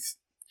kind of,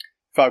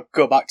 if I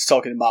go back to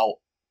talking about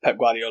Pep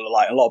Guardiola,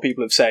 like a lot of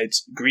people have said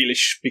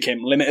Grealish became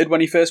limited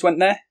when he first went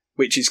there,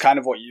 which is kind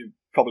of what you're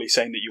probably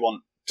saying that you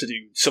want to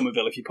do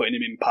Somerville if you're putting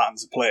him in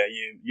patterns of play.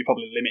 You're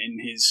probably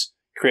limiting his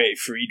creative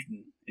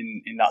freedom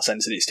in that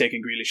sense, and it's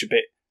taken Grealish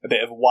a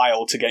bit of a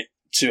while to get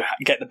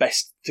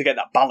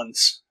that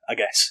balance, I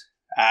guess.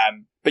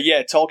 But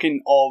yeah,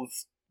 talking of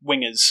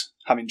wingers,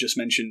 having just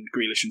mentioned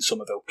Grealish and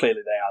Somerville,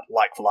 clearly they are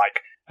like for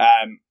like.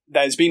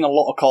 There's been a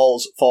lot of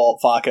calls for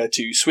Farke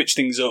to switch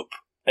things up,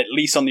 at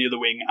least on the other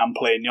wing, and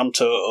play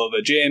Gnonto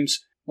over James.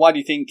 Why do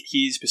you think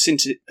he's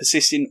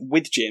persisting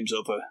with James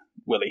over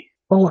Willie?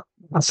 Well,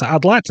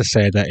 I'd like to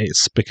say that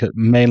it's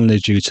mainly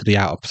due to the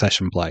out of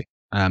possession play.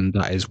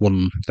 That is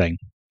one thing.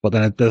 But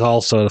then there's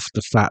also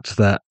the fact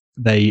that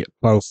they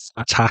both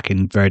attack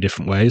in very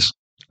different ways.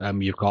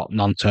 You've got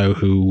Gnonto,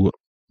 who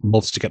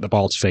loves to get the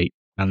ball to feet,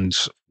 and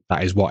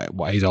that is what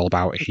he's all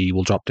about. He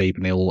will drop deep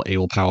and he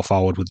will power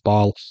forward with the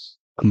ball,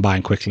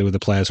 combine quickly with the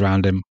players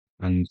around him,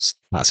 and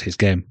that's his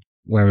game.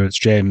 Whereas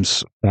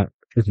James, that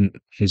isn't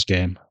his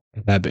game.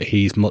 But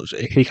he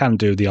can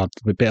do the odd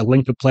bit of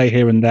link-up play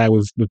here and there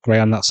with Gray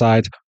on that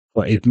side,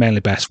 but it's mainly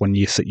best when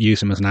you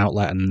use him as an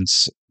outlet and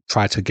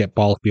try to get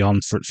ball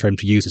beyond for him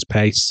to use his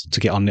pace to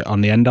get on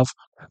the end of.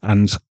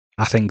 And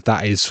I think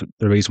that is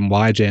the reason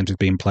why James is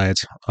being played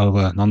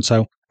over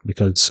Gnonto,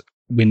 because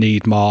we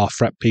need more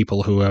threat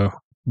people who are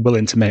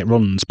willing to make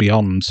runs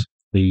beyond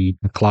the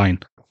line.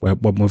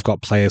 When we've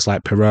got players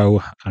like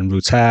Pirot and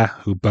Ruter,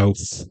 who both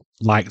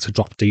like to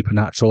drop deeper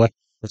naturally,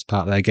 it's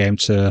part of their game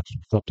to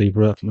drop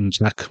deeper. And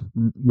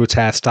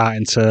Ruter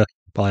starting to,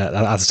 as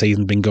the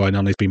season's been going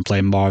on, he's been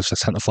playing more as a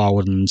centre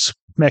forward and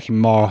making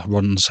more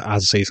runs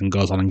as the season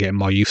goes on and getting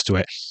more used to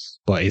it.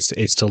 But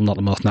it's still not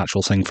the most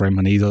natural thing for him,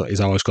 and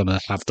he's always going to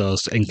have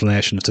those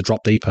inclinations to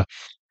drop deeper.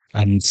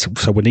 And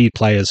so we need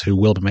players who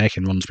will be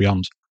making runs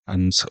beyond.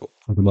 And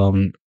at the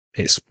moment,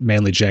 it's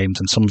mainly James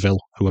and Somerville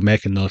who are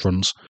making those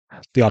runs.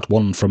 The odd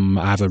one from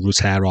either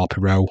Ruter or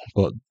Pirot,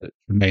 but the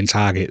main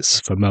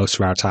targets for most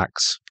of our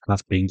attacks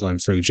have been going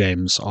through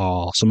James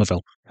or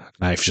Somerville.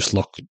 If you just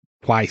look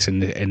twice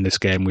in this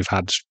game, we've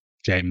had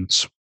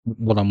James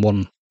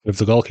one-on-one with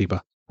the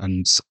goalkeeper.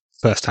 And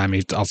first time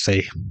he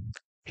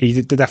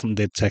definitely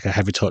did take a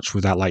heavy touch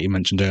with that, like you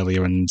mentioned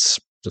earlier, and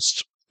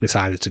just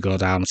decided to go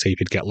down and see if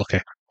he'd get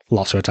lucky.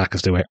 Lots of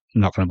attackers do it.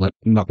 I'm not going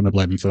to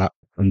blame him for that.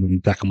 And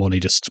then second one, he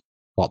just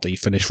thought that he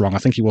finished wrong. I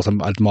think he was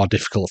a more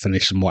difficult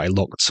finish than what it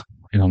looked,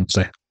 in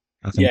honesty.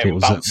 I think it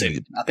was bouncing.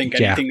 I think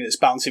anything that's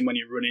bouncing when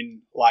you're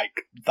running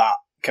like that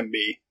can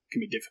be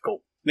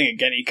difficult. I think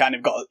again he kind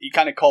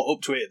of caught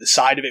up to it at the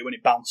side of it when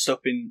it bounced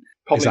up in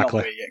probably not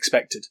where you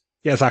expected.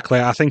 Yeah, exactly.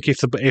 I think if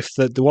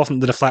there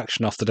wasn't the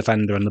deflection off the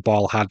defender and the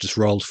ball had just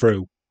rolled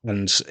through,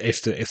 and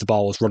if the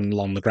ball was running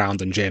along the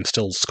ground and James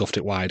still scuffed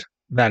it wide,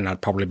 then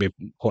I'd probably be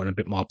putting a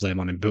bit more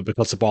blame on him. But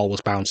because the ball was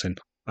bouncing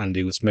and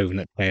he was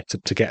moving it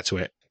to get to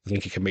it, I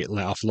think he can be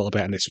let off a little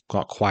bit, and it's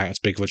got quite as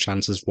big of a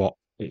chance as what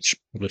it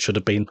should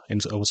have been in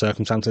other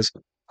circumstances.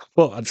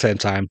 But at the same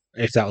time,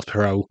 if that was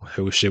Pirot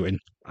who was shooting,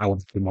 I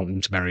would want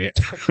him to bury it.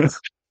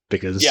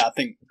 Because I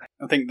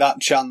think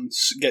that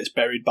chance gets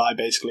buried by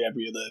basically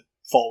every other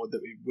forward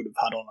that we would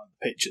have had on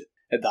the pitch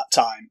at that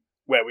time,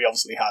 where we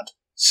obviously had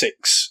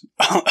 6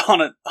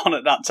 on at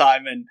that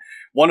time, and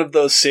one of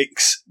those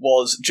 6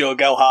 was Joe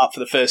Gelhardt for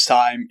the first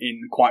time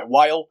in quite a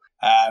while.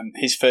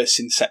 His first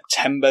in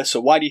September. So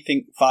why do you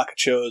think Farke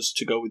chose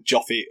to go with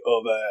Joffy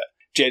over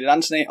Jadon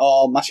Anthony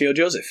or Matteo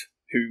Joseph,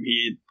 who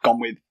he had gone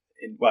with?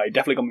 He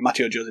definitely gone with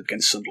Matteo Joseph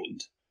against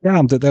Sunderland. Yeah,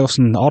 there was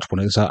an odd one.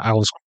 Is that I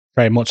was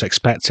very much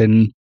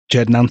expecting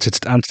Jadon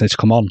Anthony to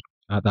come on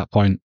at that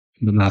point.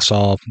 And then I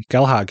saw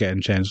Gelhardt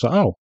getting changed. I was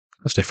like, oh,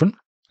 that's different.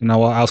 And I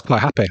was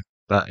quite happy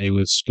that he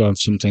was going for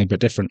something a bit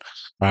different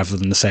rather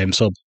than the same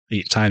sub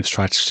each time to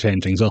try to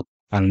change things up.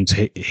 And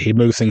he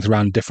moved things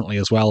around differently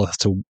as well as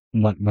to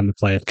when the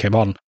player came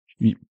on.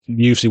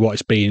 Usually what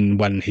it's been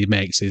when he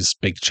makes his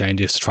big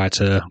changes to try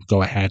to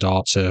go ahead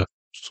or to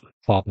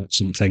flop at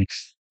something,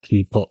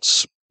 he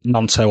puts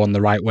Nonto on the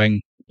right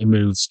wing, he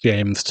moves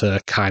James to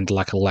kind of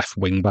like a left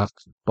wing back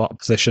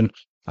position,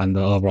 and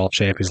the overall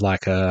shape is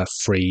like a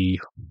 3,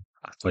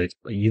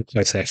 you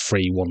could say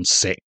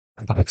 3-1-6,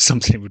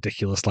 something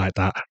ridiculous like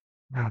that.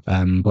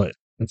 But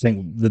I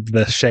think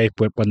the shape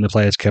when the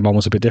players came on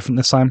was a bit different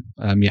this time.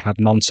 You had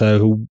Nonto,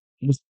 who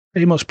was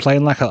pretty much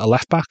playing like a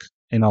left back,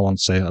 in all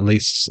honesty, at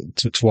least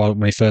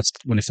when he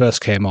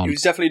first came on. He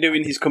was definitely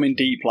doing his coming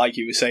deep, like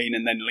you were saying,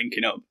 and then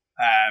linking up,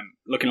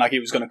 looking like he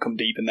was going to come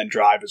deep and then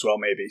drive as well,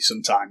 maybe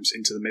sometimes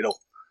into the middle.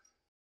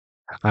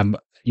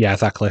 Yeah,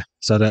 exactly.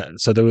 So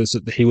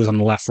he was on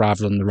the left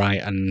rather than the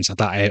right, and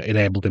that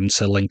enabled him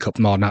to link up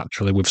more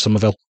naturally with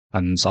Somerville.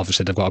 And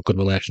obviously they've got a good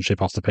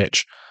relationship off the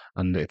pitch,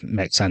 and it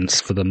makes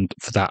sense for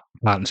that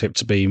partnership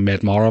to be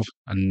made more of.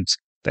 And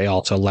they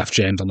also left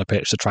James on the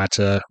pitch to try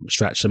to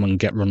stretch them and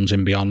get runs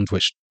in beyond,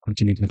 which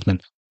continued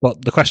happening.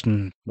 But the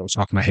question that I was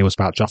talking about here was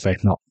about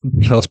Joffy, not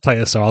those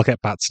players. So I'll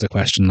get back to the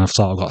question. I've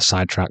sort of got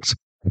sidetracked.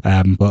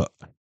 But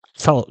I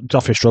felt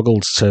Joffy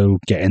struggled to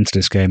get into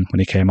this game when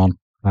he came on.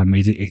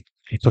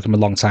 It took him a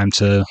long time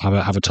to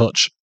have a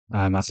touch.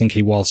 I think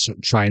he was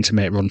trying to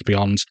make runs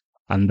beyond,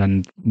 and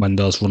then when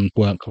those runs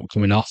weren't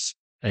coming off,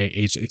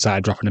 he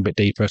started dropping a bit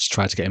deeper to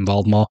try to get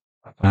involved more.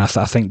 And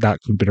I think that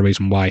could be the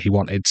reason why he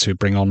wanted to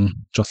bring on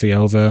Joffy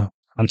over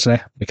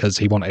Anthony, because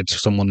he wanted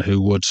someone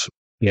who would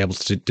be able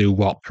to do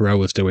what Perot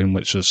was doing,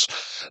 which was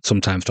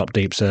sometimes drop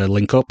deep to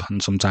link up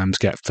and sometimes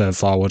get further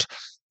forward.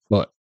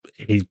 But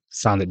he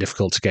found it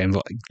difficult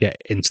to get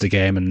into the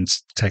game and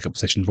take up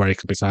positions where he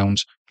could be found.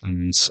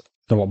 And it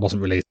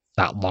wasn't really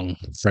that long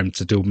for him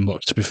to do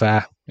much, to be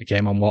fair. It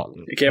came on what?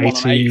 It came on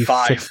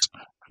 85.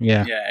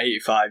 Yeah. Yeah,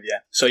 85, yeah.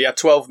 So he had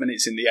 12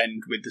 minutes in the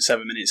end with the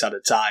 7 minutes at a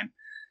time.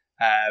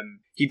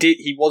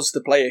 He was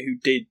the player who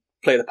did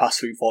play the pass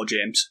through for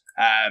James.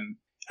 And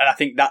I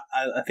think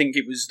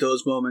it was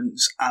those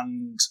moments,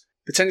 and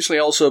potentially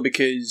also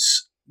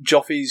because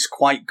Joffy's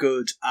quite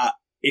good at,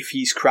 if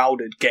he's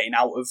crowded, getting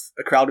out of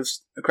a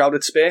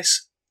crowded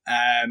space.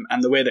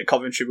 And the way that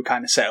Coventry were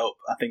kind of set up,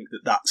 I think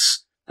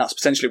that's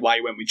potentially why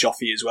he went with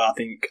Joffy as well. I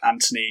think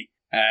Anthony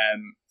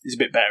is a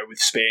bit better with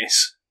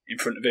space in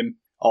front of him,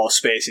 or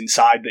space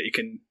inside that he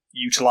can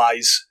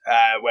utilise,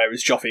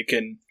 whereas Joffy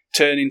can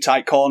turn in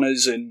tight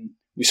corners, and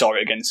we saw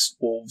it against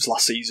Wolves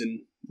last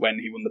season when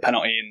he won the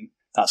penalty and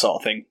that sort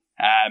of thing.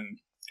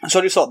 So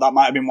I just thought that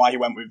might have been why he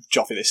went with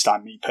Joffy this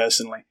time, me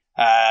personally.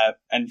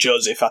 And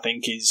Joseph, I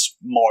think, is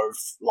more of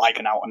like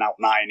an out-and-out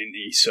 9, isn't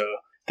he? So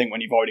I think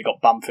when you've already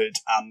got Bamford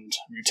and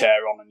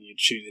Ruter on and you're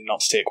choosing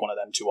not to take one of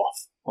them two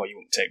off, well, you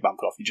wouldn't take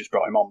Bamford off, you just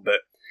brought him on.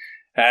 But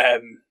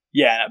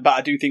yeah, but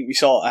I do think we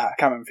saw, I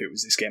can't remember if it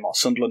was this game or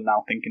Sunderland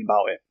now thinking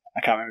about it. I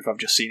can't remember if I've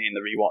just seen it in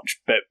the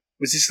rewatch. But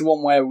was this the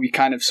one where we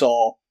kind of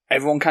saw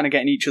everyone kind of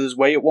getting each other's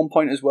way at one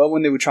point as well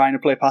when they were trying to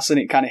play passing?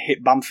 It kind of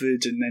hit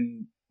Bamford and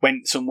then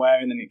went somewhere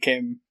and then it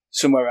came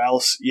somewhere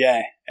else.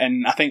 Yeah,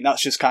 and I think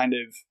that's just kind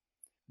of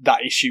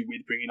that issue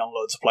with bringing on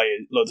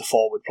loads of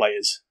forward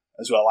players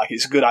as well. Like,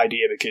 it's a good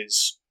idea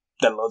because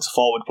there are loads of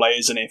forward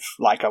players, and if,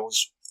 like I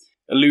was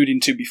alluding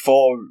to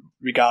before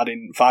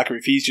regarding Farke,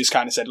 if he's just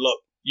kind of said, look,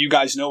 you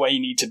guys know where you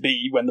need to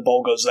be when the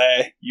ball goes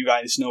there, you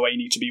guys know where you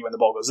need to be when the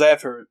ball goes there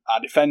for our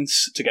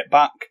defence to get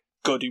back,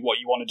 go do what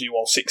you want to do,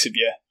 all 6 of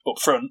you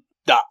up front,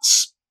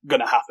 that's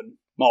going to happen,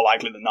 more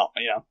likely than not,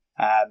 you know.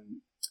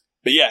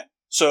 But yeah,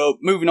 so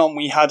moving on,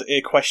 we had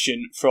a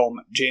question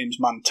from James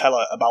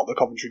Mantella about the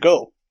Coventry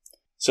goal.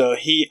 So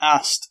he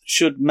asked,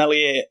 should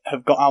Meslier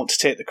have got out to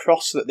take the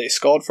cross that they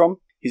scored from?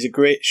 He's a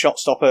great shot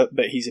stopper,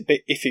 but he's a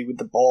bit iffy with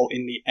the ball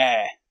in the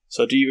air.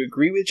 So do you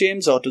agree with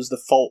James, or does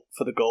the fault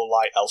for the goal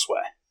lie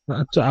elsewhere?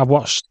 I've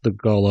watched the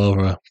goal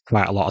over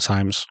quite a lot of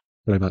times,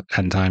 probably about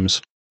 10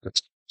 times.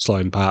 It's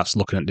slowing parts,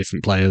 looking at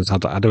different players.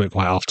 I do it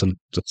quite often,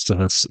 just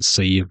to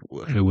see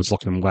who was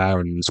looking where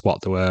and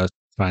what they were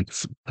trying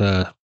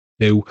to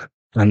do.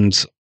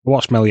 And I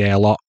watched Meslier a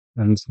lot,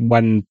 and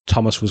when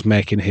Thomas was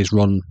making his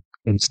run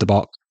into the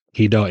box,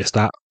 he noticed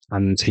that,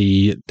 and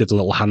he did a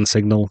little hand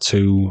signal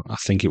to, I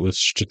think it was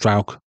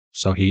Strauch.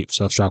 So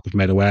Strauch was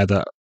made aware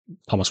that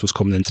Thomas was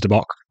coming into the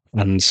box,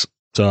 and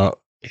so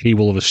he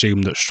will have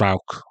assumed that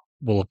Strauch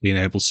will have been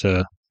able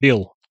to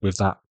deal with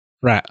that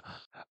threat.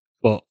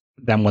 But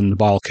then when the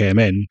ball came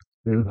in,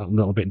 a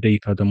little bit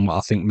deeper than what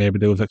I think maybe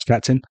they was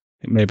expecting.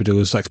 Maybe they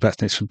was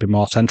expecting it to be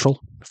more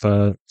central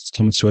for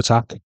Thomas to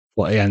attack,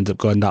 but he ended up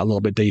going that a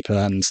little bit deeper,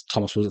 and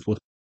Thomas was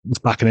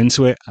backing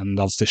into it, and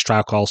obviously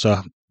Strauch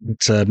also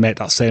to make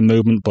that same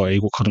movement, but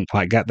he couldn't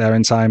quite get there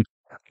in time,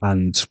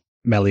 and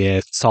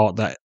Melier thought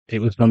that it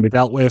was going to be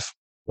dealt with,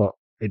 but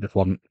it just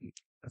wasn't.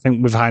 I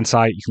think with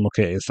hindsight, you can look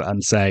at it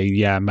and say,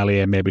 yeah,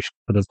 Melier maybe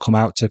could have come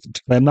out to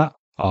claim that,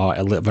 or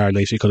at the very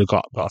least he could have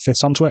got a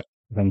fist onto it.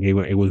 I think he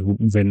was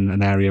within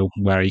an area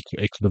where he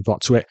could have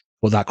got to it,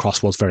 but that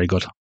cross was very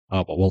good.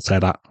 But we'll say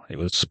that it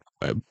was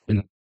in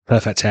a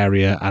perfect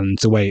area, and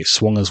the way it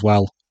swung as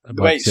well.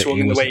 The way it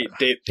swung and the way it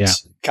dipped,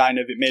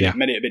 it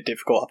made it a bit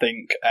difficult. I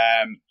think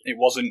it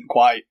wasn't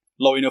quite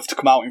low enough to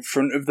come out in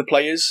front of the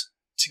players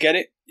to get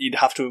it. You'd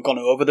have to have gone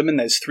over them, and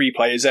there's 3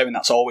 players there, and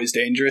that's always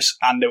dangerous.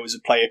 And there was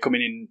a player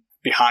coming in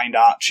behind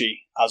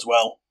Archie as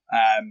well,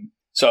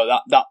 so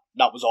that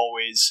was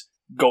always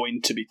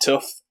going to be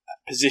tough.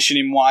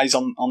 Positioning wise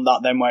on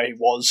that, then where he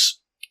was,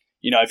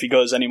 if he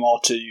goes any more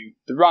to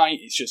the right,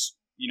 it's just,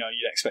 you'd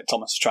expect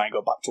Thomas to try and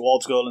go back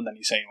towards goal, and then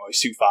you're saying, well, he's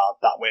too far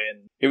that way.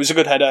 And it was a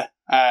good header.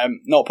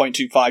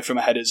 0.25 from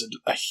a header is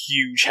a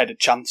huge headed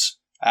chance.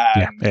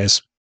 Yeah, it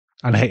is.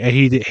 And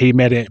he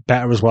made it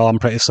better as well. I'm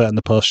pretty certain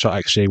the post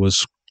shot XG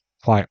was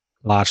quite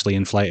largely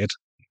inflated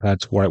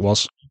compared to where it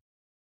was.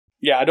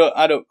 Yeah, I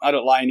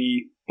don't lie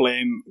any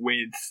blame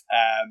with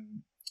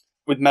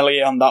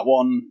Melier on that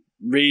one,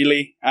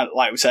 really.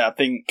 Like we said, I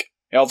think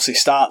it obviously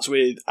starts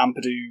with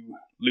Ampadu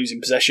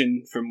losing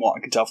possession from what I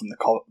can tell from the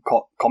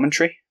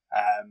commentary.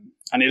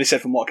 I nearly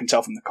said from what I can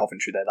tell from the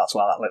Coventry there. That's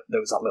why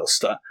there was that little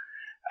stutter.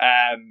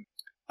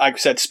 Like I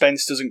said,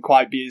 Spence doesn't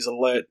quite be as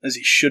alert as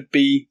he should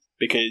be,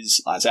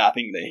 because, like I said, I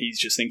think that he's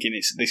just thinking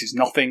this is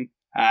nothing.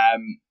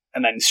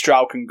 And then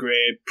Strauch and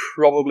Gray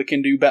probably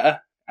can do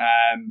better.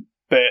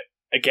 But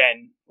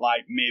again,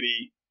 like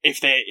maybe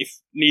if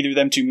neither of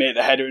them two make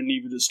the header and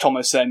neither does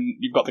Thomas, then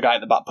you've got the guy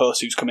at the back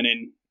post who's coming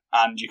in,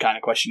 and you're kind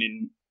of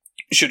questioning,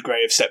 should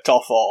Gray have stepped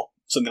off or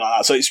something like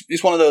that. So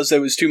it's one of those,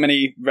 there was too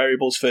many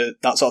variables for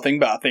that sort of thing,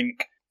 but I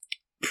think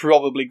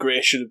probably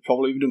Gray should have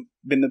probably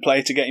been the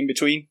player to get in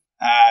between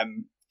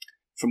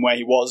from where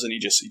he was, and he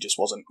just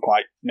wasn't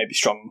quite maybe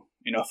strong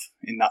enough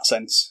in that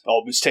sense,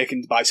 or was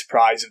taken by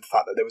surprise of the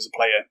fact that there was a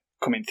player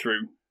coming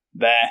through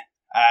there.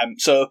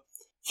 So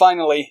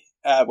finally,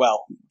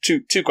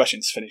 two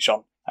questions to finish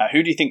on.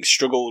 Who do you think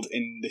struggled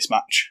in this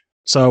match?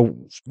 So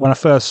when I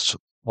first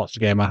watched the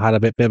game, I had a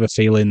bit of a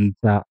feeling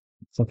that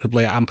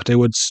possibly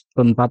Ampadu had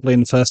done badly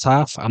in the first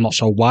half. I'm not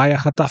sure why I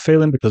had that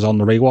feeling, because on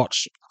the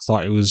rewatch, I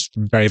thought it was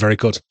very, very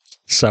good.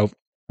 So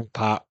that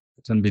part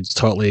can be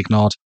totally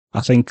ignored.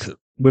 I think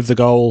with the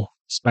goal,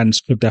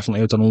 Spence could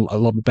definitely have done a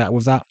lot better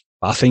with that.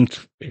 But I think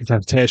his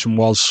hesitation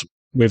was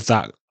with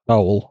that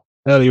goal.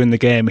 Earlier in the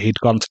game, he'd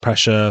gone to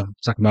pressure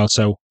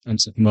Sakamoto, and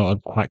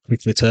Sakamoto quite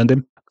quickly turned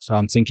him. So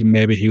I'm thinking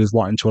maybe he was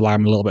wanting to allow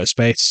him a little bit of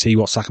space to see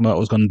what Sakamoto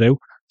was going to do.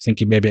 I think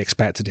he maybe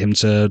expected him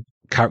to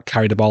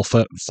carry the ball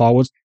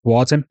forward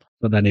towards him,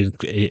 but then he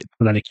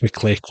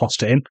quickly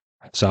crossed it in.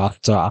 So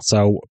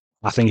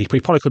I think he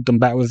probably could have done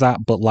better with that,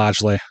 but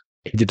largely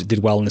he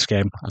did well in this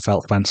game. I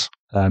felt Spence.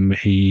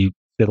 He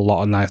did a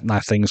lot of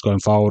nice things going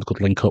forward. Could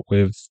link up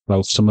with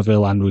both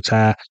Somerville and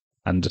Ruter,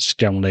 and just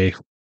generally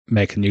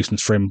make a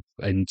nuisance for him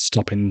in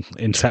stopping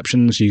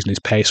interceptions, using his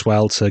pace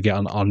well to get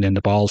on the end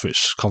of balls,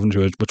 which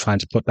Coventry were trying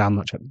to put down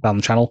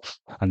the channel,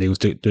 and he was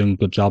doing a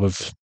good job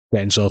of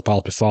getting those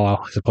balls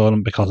before his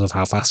opponent because of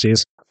how fast he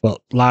is.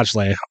 But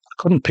largely, I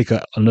couldn't pick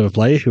another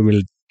player who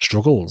really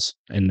struggles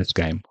in this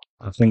game.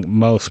 I think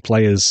most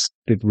players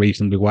did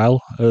reasonably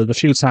well. The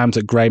few times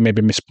that Gray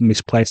maybe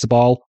misplaced the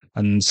ball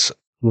and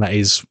let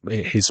his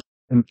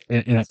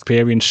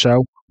inexperience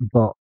show,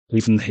 but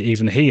even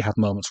he had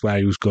moments where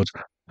he was good.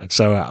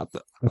 So I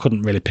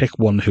couldn't really pick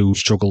one who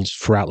struggled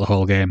throughout the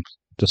whole game.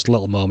 Just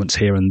little moments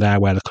here and there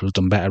where they could have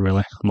done better,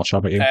 really. I'm not sure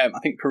about you. I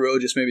think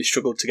Perot just maybe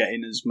struggled to get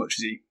in as much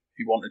as he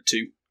wanted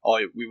to, or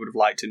we would have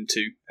liked him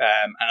to.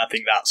 And I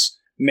think that's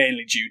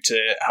mainly due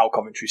to how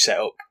Coventry set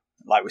up.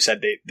 Like we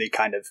said, they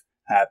kind of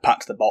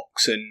packed the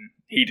box, and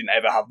he didn't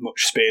ever have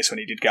much space when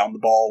he did get on the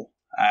ball.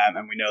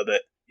 And we know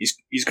that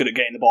he's good at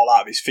getting the ball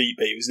out of his feet,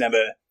 but he was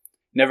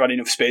never had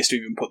enough space to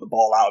even put the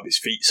ball out of his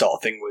feet. Sort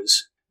of thing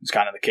was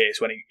kind of the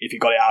case. If he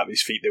got it out of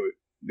his feet,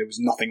 there was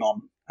nothing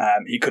on.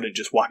 He couldn't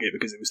just whack it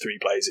because there was 3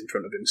 players in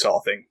front of him, sort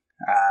of thing.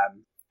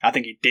 I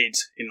think he did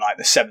in like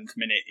the 7th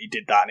minute. He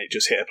did that, and it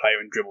just hit a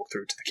player and dribbled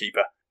through to the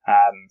keeper.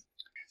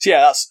 So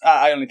yeah,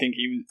 I think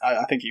he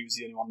was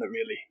the only one that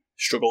really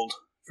struggled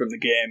from the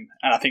game,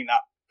 and I think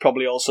that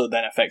probably also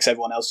then affects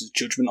everyone else's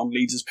judgment on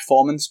Leeds'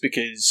 performance,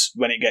 because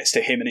when it gets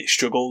to him and it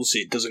struggles,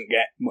 it doesn't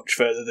get much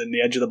further than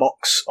the edge of the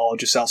box or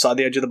just outside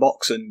the edge of the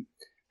box, and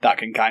that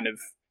can kind of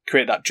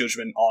create that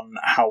judgment on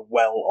how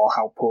well or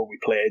how poor we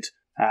played,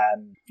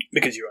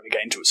 because you're only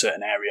getting to a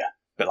certain area.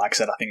 But like I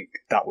said, I think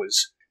that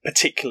was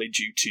particularly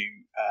due to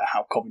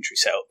how Coventry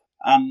set up.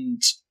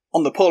 And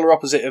on the polar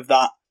opposite of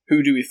that,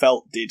 who do we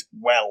felt did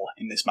well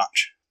in this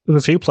match? There were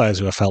a few players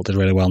who I felt did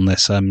really well in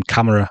this.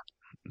 Camera,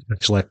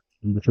 actually,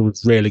 He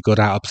was really good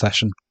out of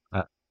possession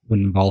at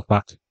winning the ball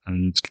back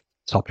and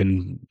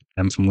stopping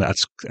them from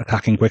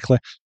attacking quickly,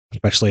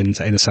 especially in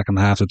the second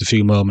half. There were a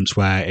few moments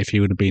where if he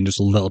would have been just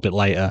a little bit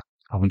later,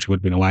 Coventry would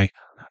have been away.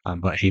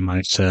 But he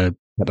managed to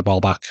get the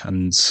ball back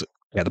and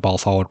get the ball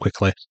forward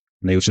quickly.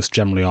 And he was just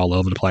generally all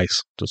over the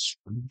place. Just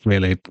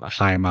really a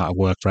high amount of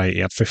work rate. He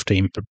had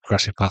 15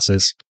 progressive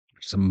passes,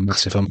 which is a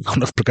massive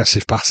amount of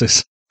progressive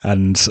passes.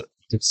 And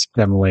just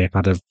generally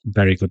had a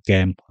very good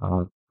game.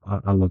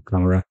 I love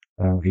Camera.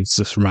 He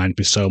just reminds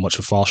me so much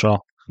of Forshaw.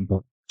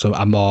 So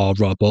a more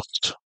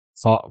robust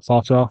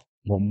Forshaw.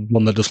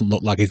 One that doesn't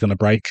look like he's going to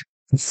break.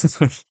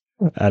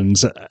 And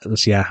I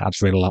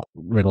just really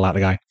like the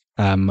guy.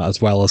 As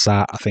well as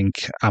that, I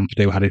think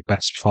Ampadu had his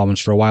best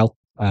performance for a while.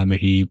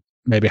 He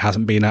maybe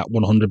hasn't been at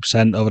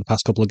 100% over the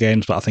past couple of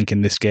games, but I think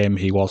in this game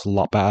he was a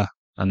lot better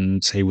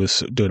and he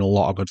was doing a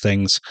lot of good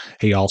things.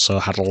 He also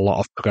had a lot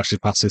of progressive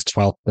passes,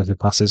 12 progressive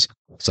passes.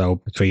 So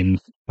between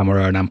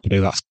Camara and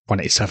Ampadu, that's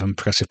 27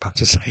 progressive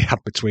passes he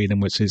had between them,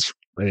 which is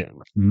a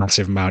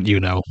massive amount.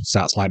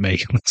 Stats like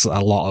me. It's a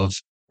lot of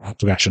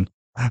progression.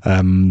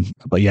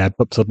 So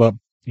both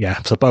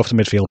the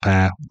midfield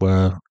pair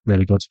were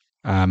really good.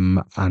 And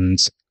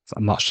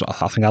I'm not sure.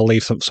 I think I'll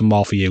leave some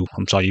more for you.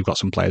 I'm sure you've got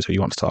some players who you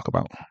want to talk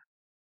about.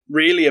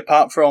 Really,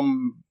 apart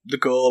from the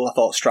goal, I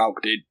thought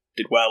Strauch did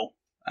well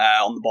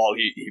on the ball.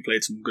 He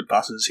played some good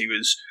passes. He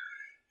was,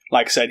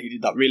 like I said, he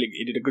did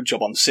a good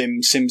job on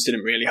Sims. Sims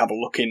didn't really have a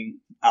look in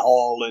at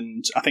all,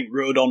 and I think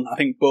Rodon,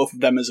 both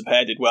of them as a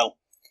pair did well,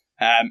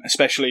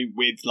 especially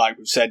with, like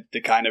we've said,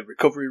 the kind of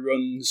recovery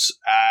runs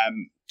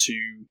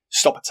to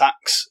stop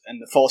attacks and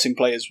the forcing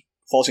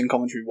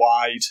Coventry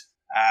wide,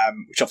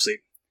 which obviously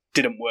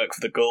didn't work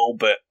for the goal,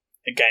 but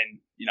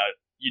again,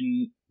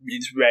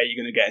 it's rare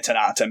you're going to get a 10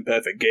 out of 10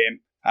 perfect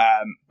game.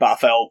 But I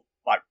felt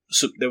like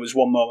there was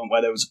one moment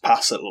where there was a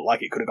pass that looked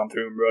like it could have gone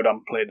through, and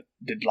Rodon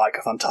did like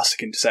a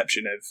fantastic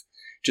interception of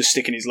just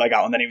sticking his leg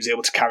out, and then he was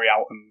able to carry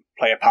out and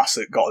play a pass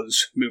that got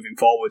us moving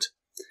forward.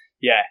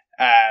 Yeah,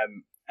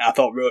 I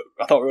thought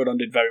Rodon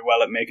did very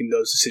well at making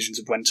those decisions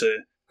of when to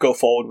go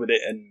forward with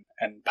it and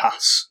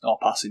pass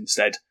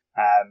instead.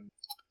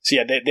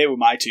 They were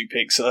my two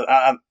picks.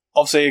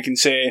 Obviously, you can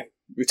say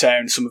Return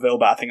and Somerville,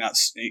 but I think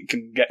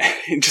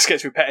it just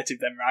gets repetitive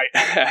then, right?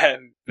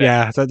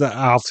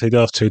 Obviously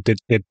those two did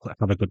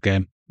have a good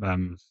game. I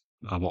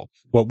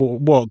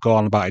won't go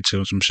on about it too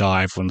much. I'm sure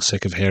everyone's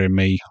sick of hearing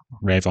me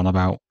rave on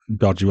about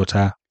Dodgy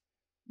Return.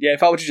 Yeah,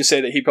 if I were to just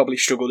say that he probably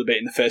struggled a bit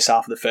in the first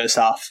half,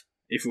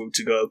 if we were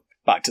to go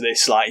back to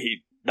this,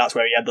 that's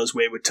where he had those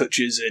wayward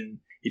touches and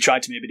he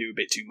tried to maybe do a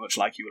bit too much,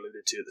 like you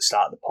alluded to at the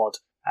start of the pod.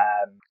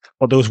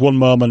 Well, there was one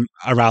moment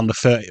around the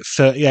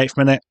 38th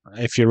minute,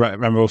 if you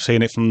remember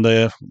seeing it from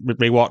the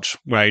rewatch,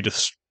 where he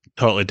just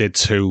totally did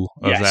two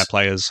of their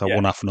players,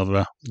 one after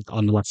another,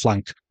 on the left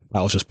flank.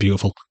 That was just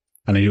beautiful.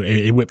 And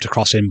he whipped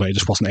across in, but he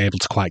just wasn't able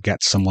to quite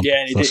get to someone.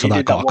 Yeah, and he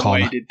did that one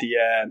where he did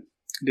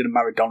did a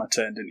Maradona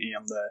turn, didn't he,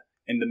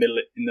 in the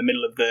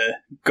middle of the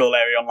goal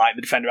area on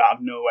the defender out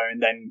of nowhere,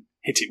 and then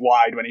hit it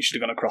wide when he should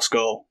have gone across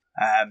goal.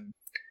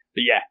 But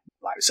yeah,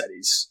 like I said,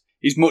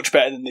 he's much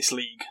better than this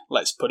league.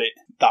 Let's put it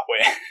that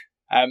way.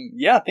 I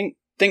think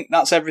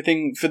that's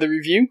everything for the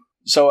review.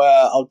 So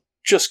I'll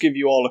just give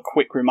you all a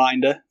quick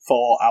reminder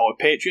for our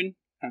Patreon,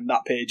 and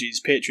that page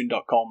is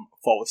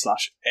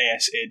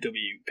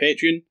patreon.com/ASAW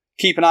Patreon.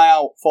 Keep an eye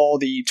out for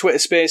the Twitter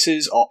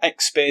Spaces or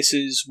X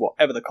Spaces,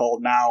 whatever they're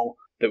called now,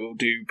 that we'll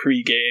do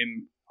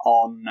pre-game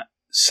on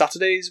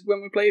Saturdays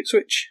when we play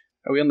Ipswich.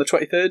 Are we on the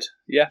 23rd?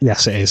 Yeah.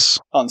 Yes, it is.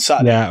 On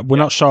Saturday. Yeah, we're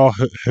not sure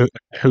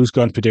who's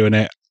going to be doing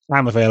it.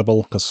 I'm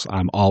available because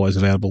I'm always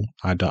available.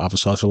 I don't have a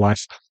social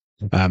life.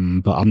 But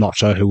I'm not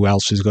sure who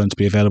else is going to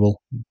be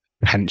available.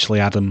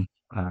 Potentially Adam.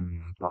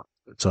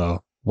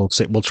 So we'll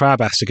see. We'll try our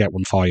best to get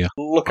one for you.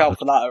 Look out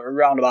for that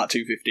around about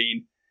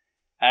 2:15.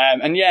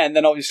 And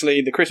then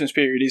obviously the Christmas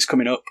period is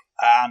coming up,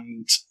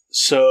 and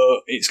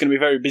so it's going to be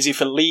very busy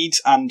for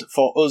Leeds and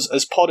for us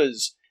as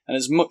podders. And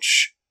as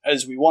much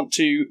as we want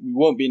to, we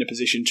won't be in a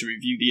position to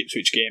review the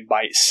Ipswich game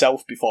by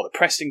itself before the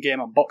Preston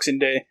game on Boxing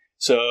Day.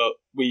 So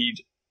we're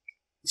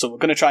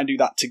going to try and do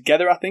that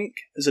together, I think,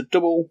 as a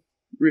double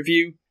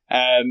review.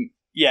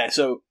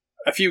 So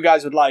a few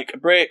guys would like a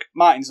break.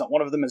 Martin's not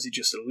one of them, as he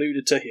just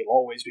alluded to. He'll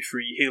always be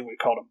free. He'll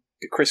record on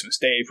the Christmas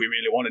Day if we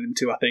really wanted him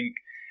to, I think.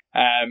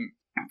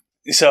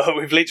 So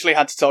we've literally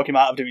had to talk him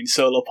out of doing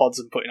solo pods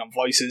and putting on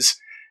voices.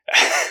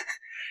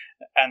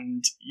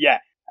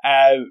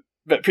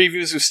 But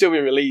previews will still be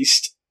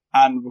released,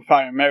 and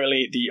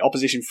primarily the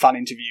opposition fan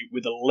interview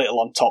with a little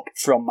on top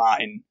from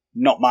Martin.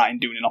 Not Martin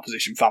doing an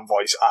opposition fan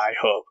voice, I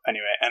hope,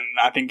 anyway. And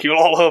I think you'll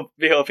all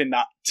be hoping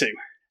that too.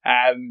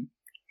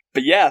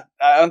 But yeah,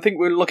 I think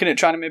we're looking at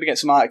trying to maybe get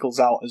some articles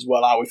out as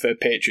well, are we, for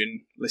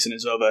Patreon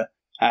listeners over.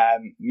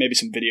 Maybe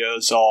some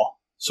videos or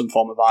some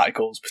form of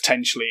articles,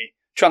 potentially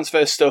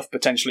transfer stuff,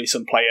 potentially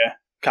some player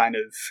kind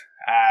of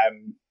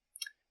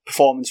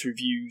performance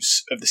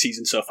reviews of the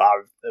season so far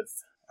of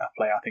a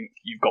player. I think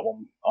you've got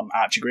one on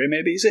Archie Gray,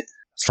 maybe, is it?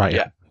 That's right,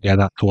 yeah. Yeah,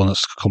 that's the one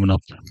that's coming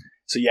up.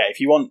 So yeah, if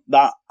you want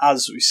that,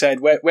 as we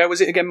said, where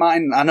was it again,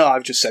 Martin? I know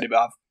I've just said it,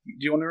 but do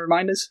you want to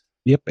remind us?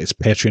 Yep, it's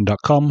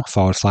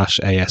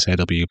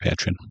patreon.com/ASAW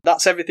Patreon.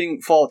 That's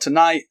everything for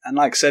tonight. And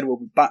like I said, we'll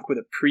be back with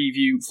a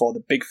preview for the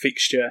big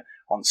fixture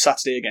on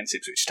Saturday against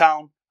Ipswich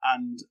Town.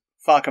 And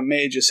Farker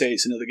may just say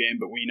it's another game,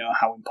 but we know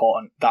how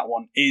important that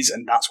one is,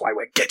 and that's why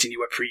we're getting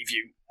you a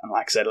preview. And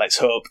like I said, let's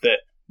hope that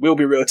we'll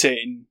be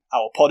rotating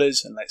our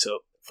podders, and let's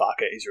hope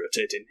Farker is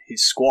rotating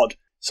his squad.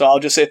 So I'll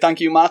just say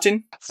thank you,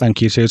 Martin. Thank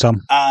you too,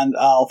 Tom. And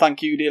I'll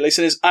thank you, dear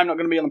listeners. I'm not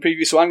going to be on the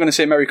preview, so I'm going to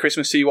say Merry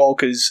Christmas to you all,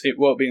 because it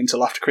won't be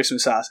until after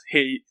Christmas that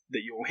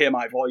you'll hear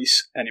my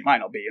voice, and it might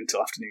not be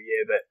until after New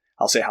Year, but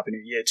I'll say Happy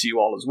New Year to you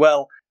all as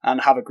well,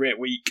 and have a great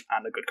week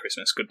and a good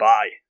Christmas.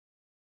 Goodbye.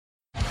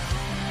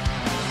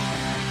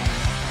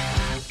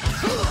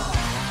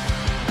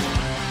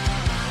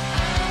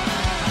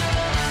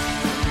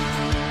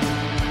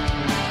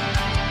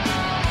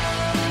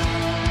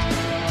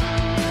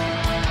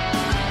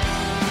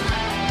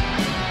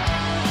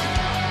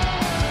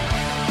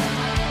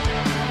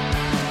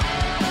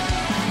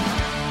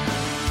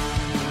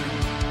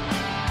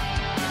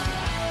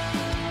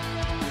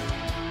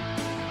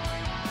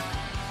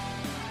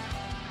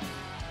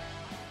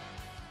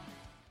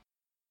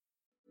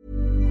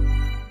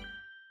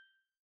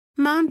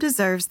 Mom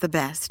deserves the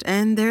best,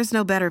 and there's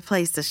no better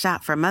place to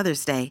shop for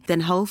Mother's Day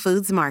than Whole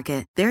Foods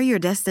Market. They're your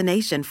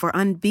destination for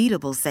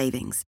unbeatable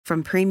savings,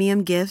 from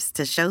premium gifts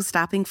to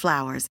show-stopping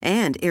flowers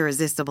and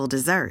irresistible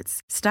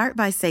desserts. Start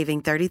by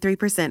saving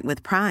 33%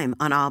 with Prime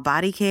on all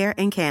body care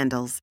and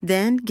candles.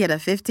 Then get a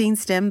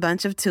 15-stem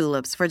bunch of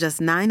tulips for just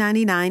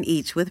 $9.99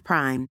 each with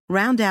Prime.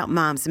 Round out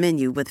Mom's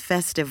menu with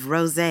festive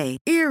rosé,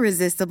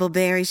 irresistible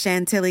berry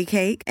chantilly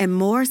cake, and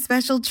more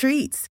special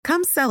treats.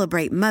 Come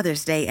celebrate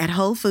Mother's Day at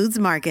Whole Foods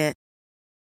Market.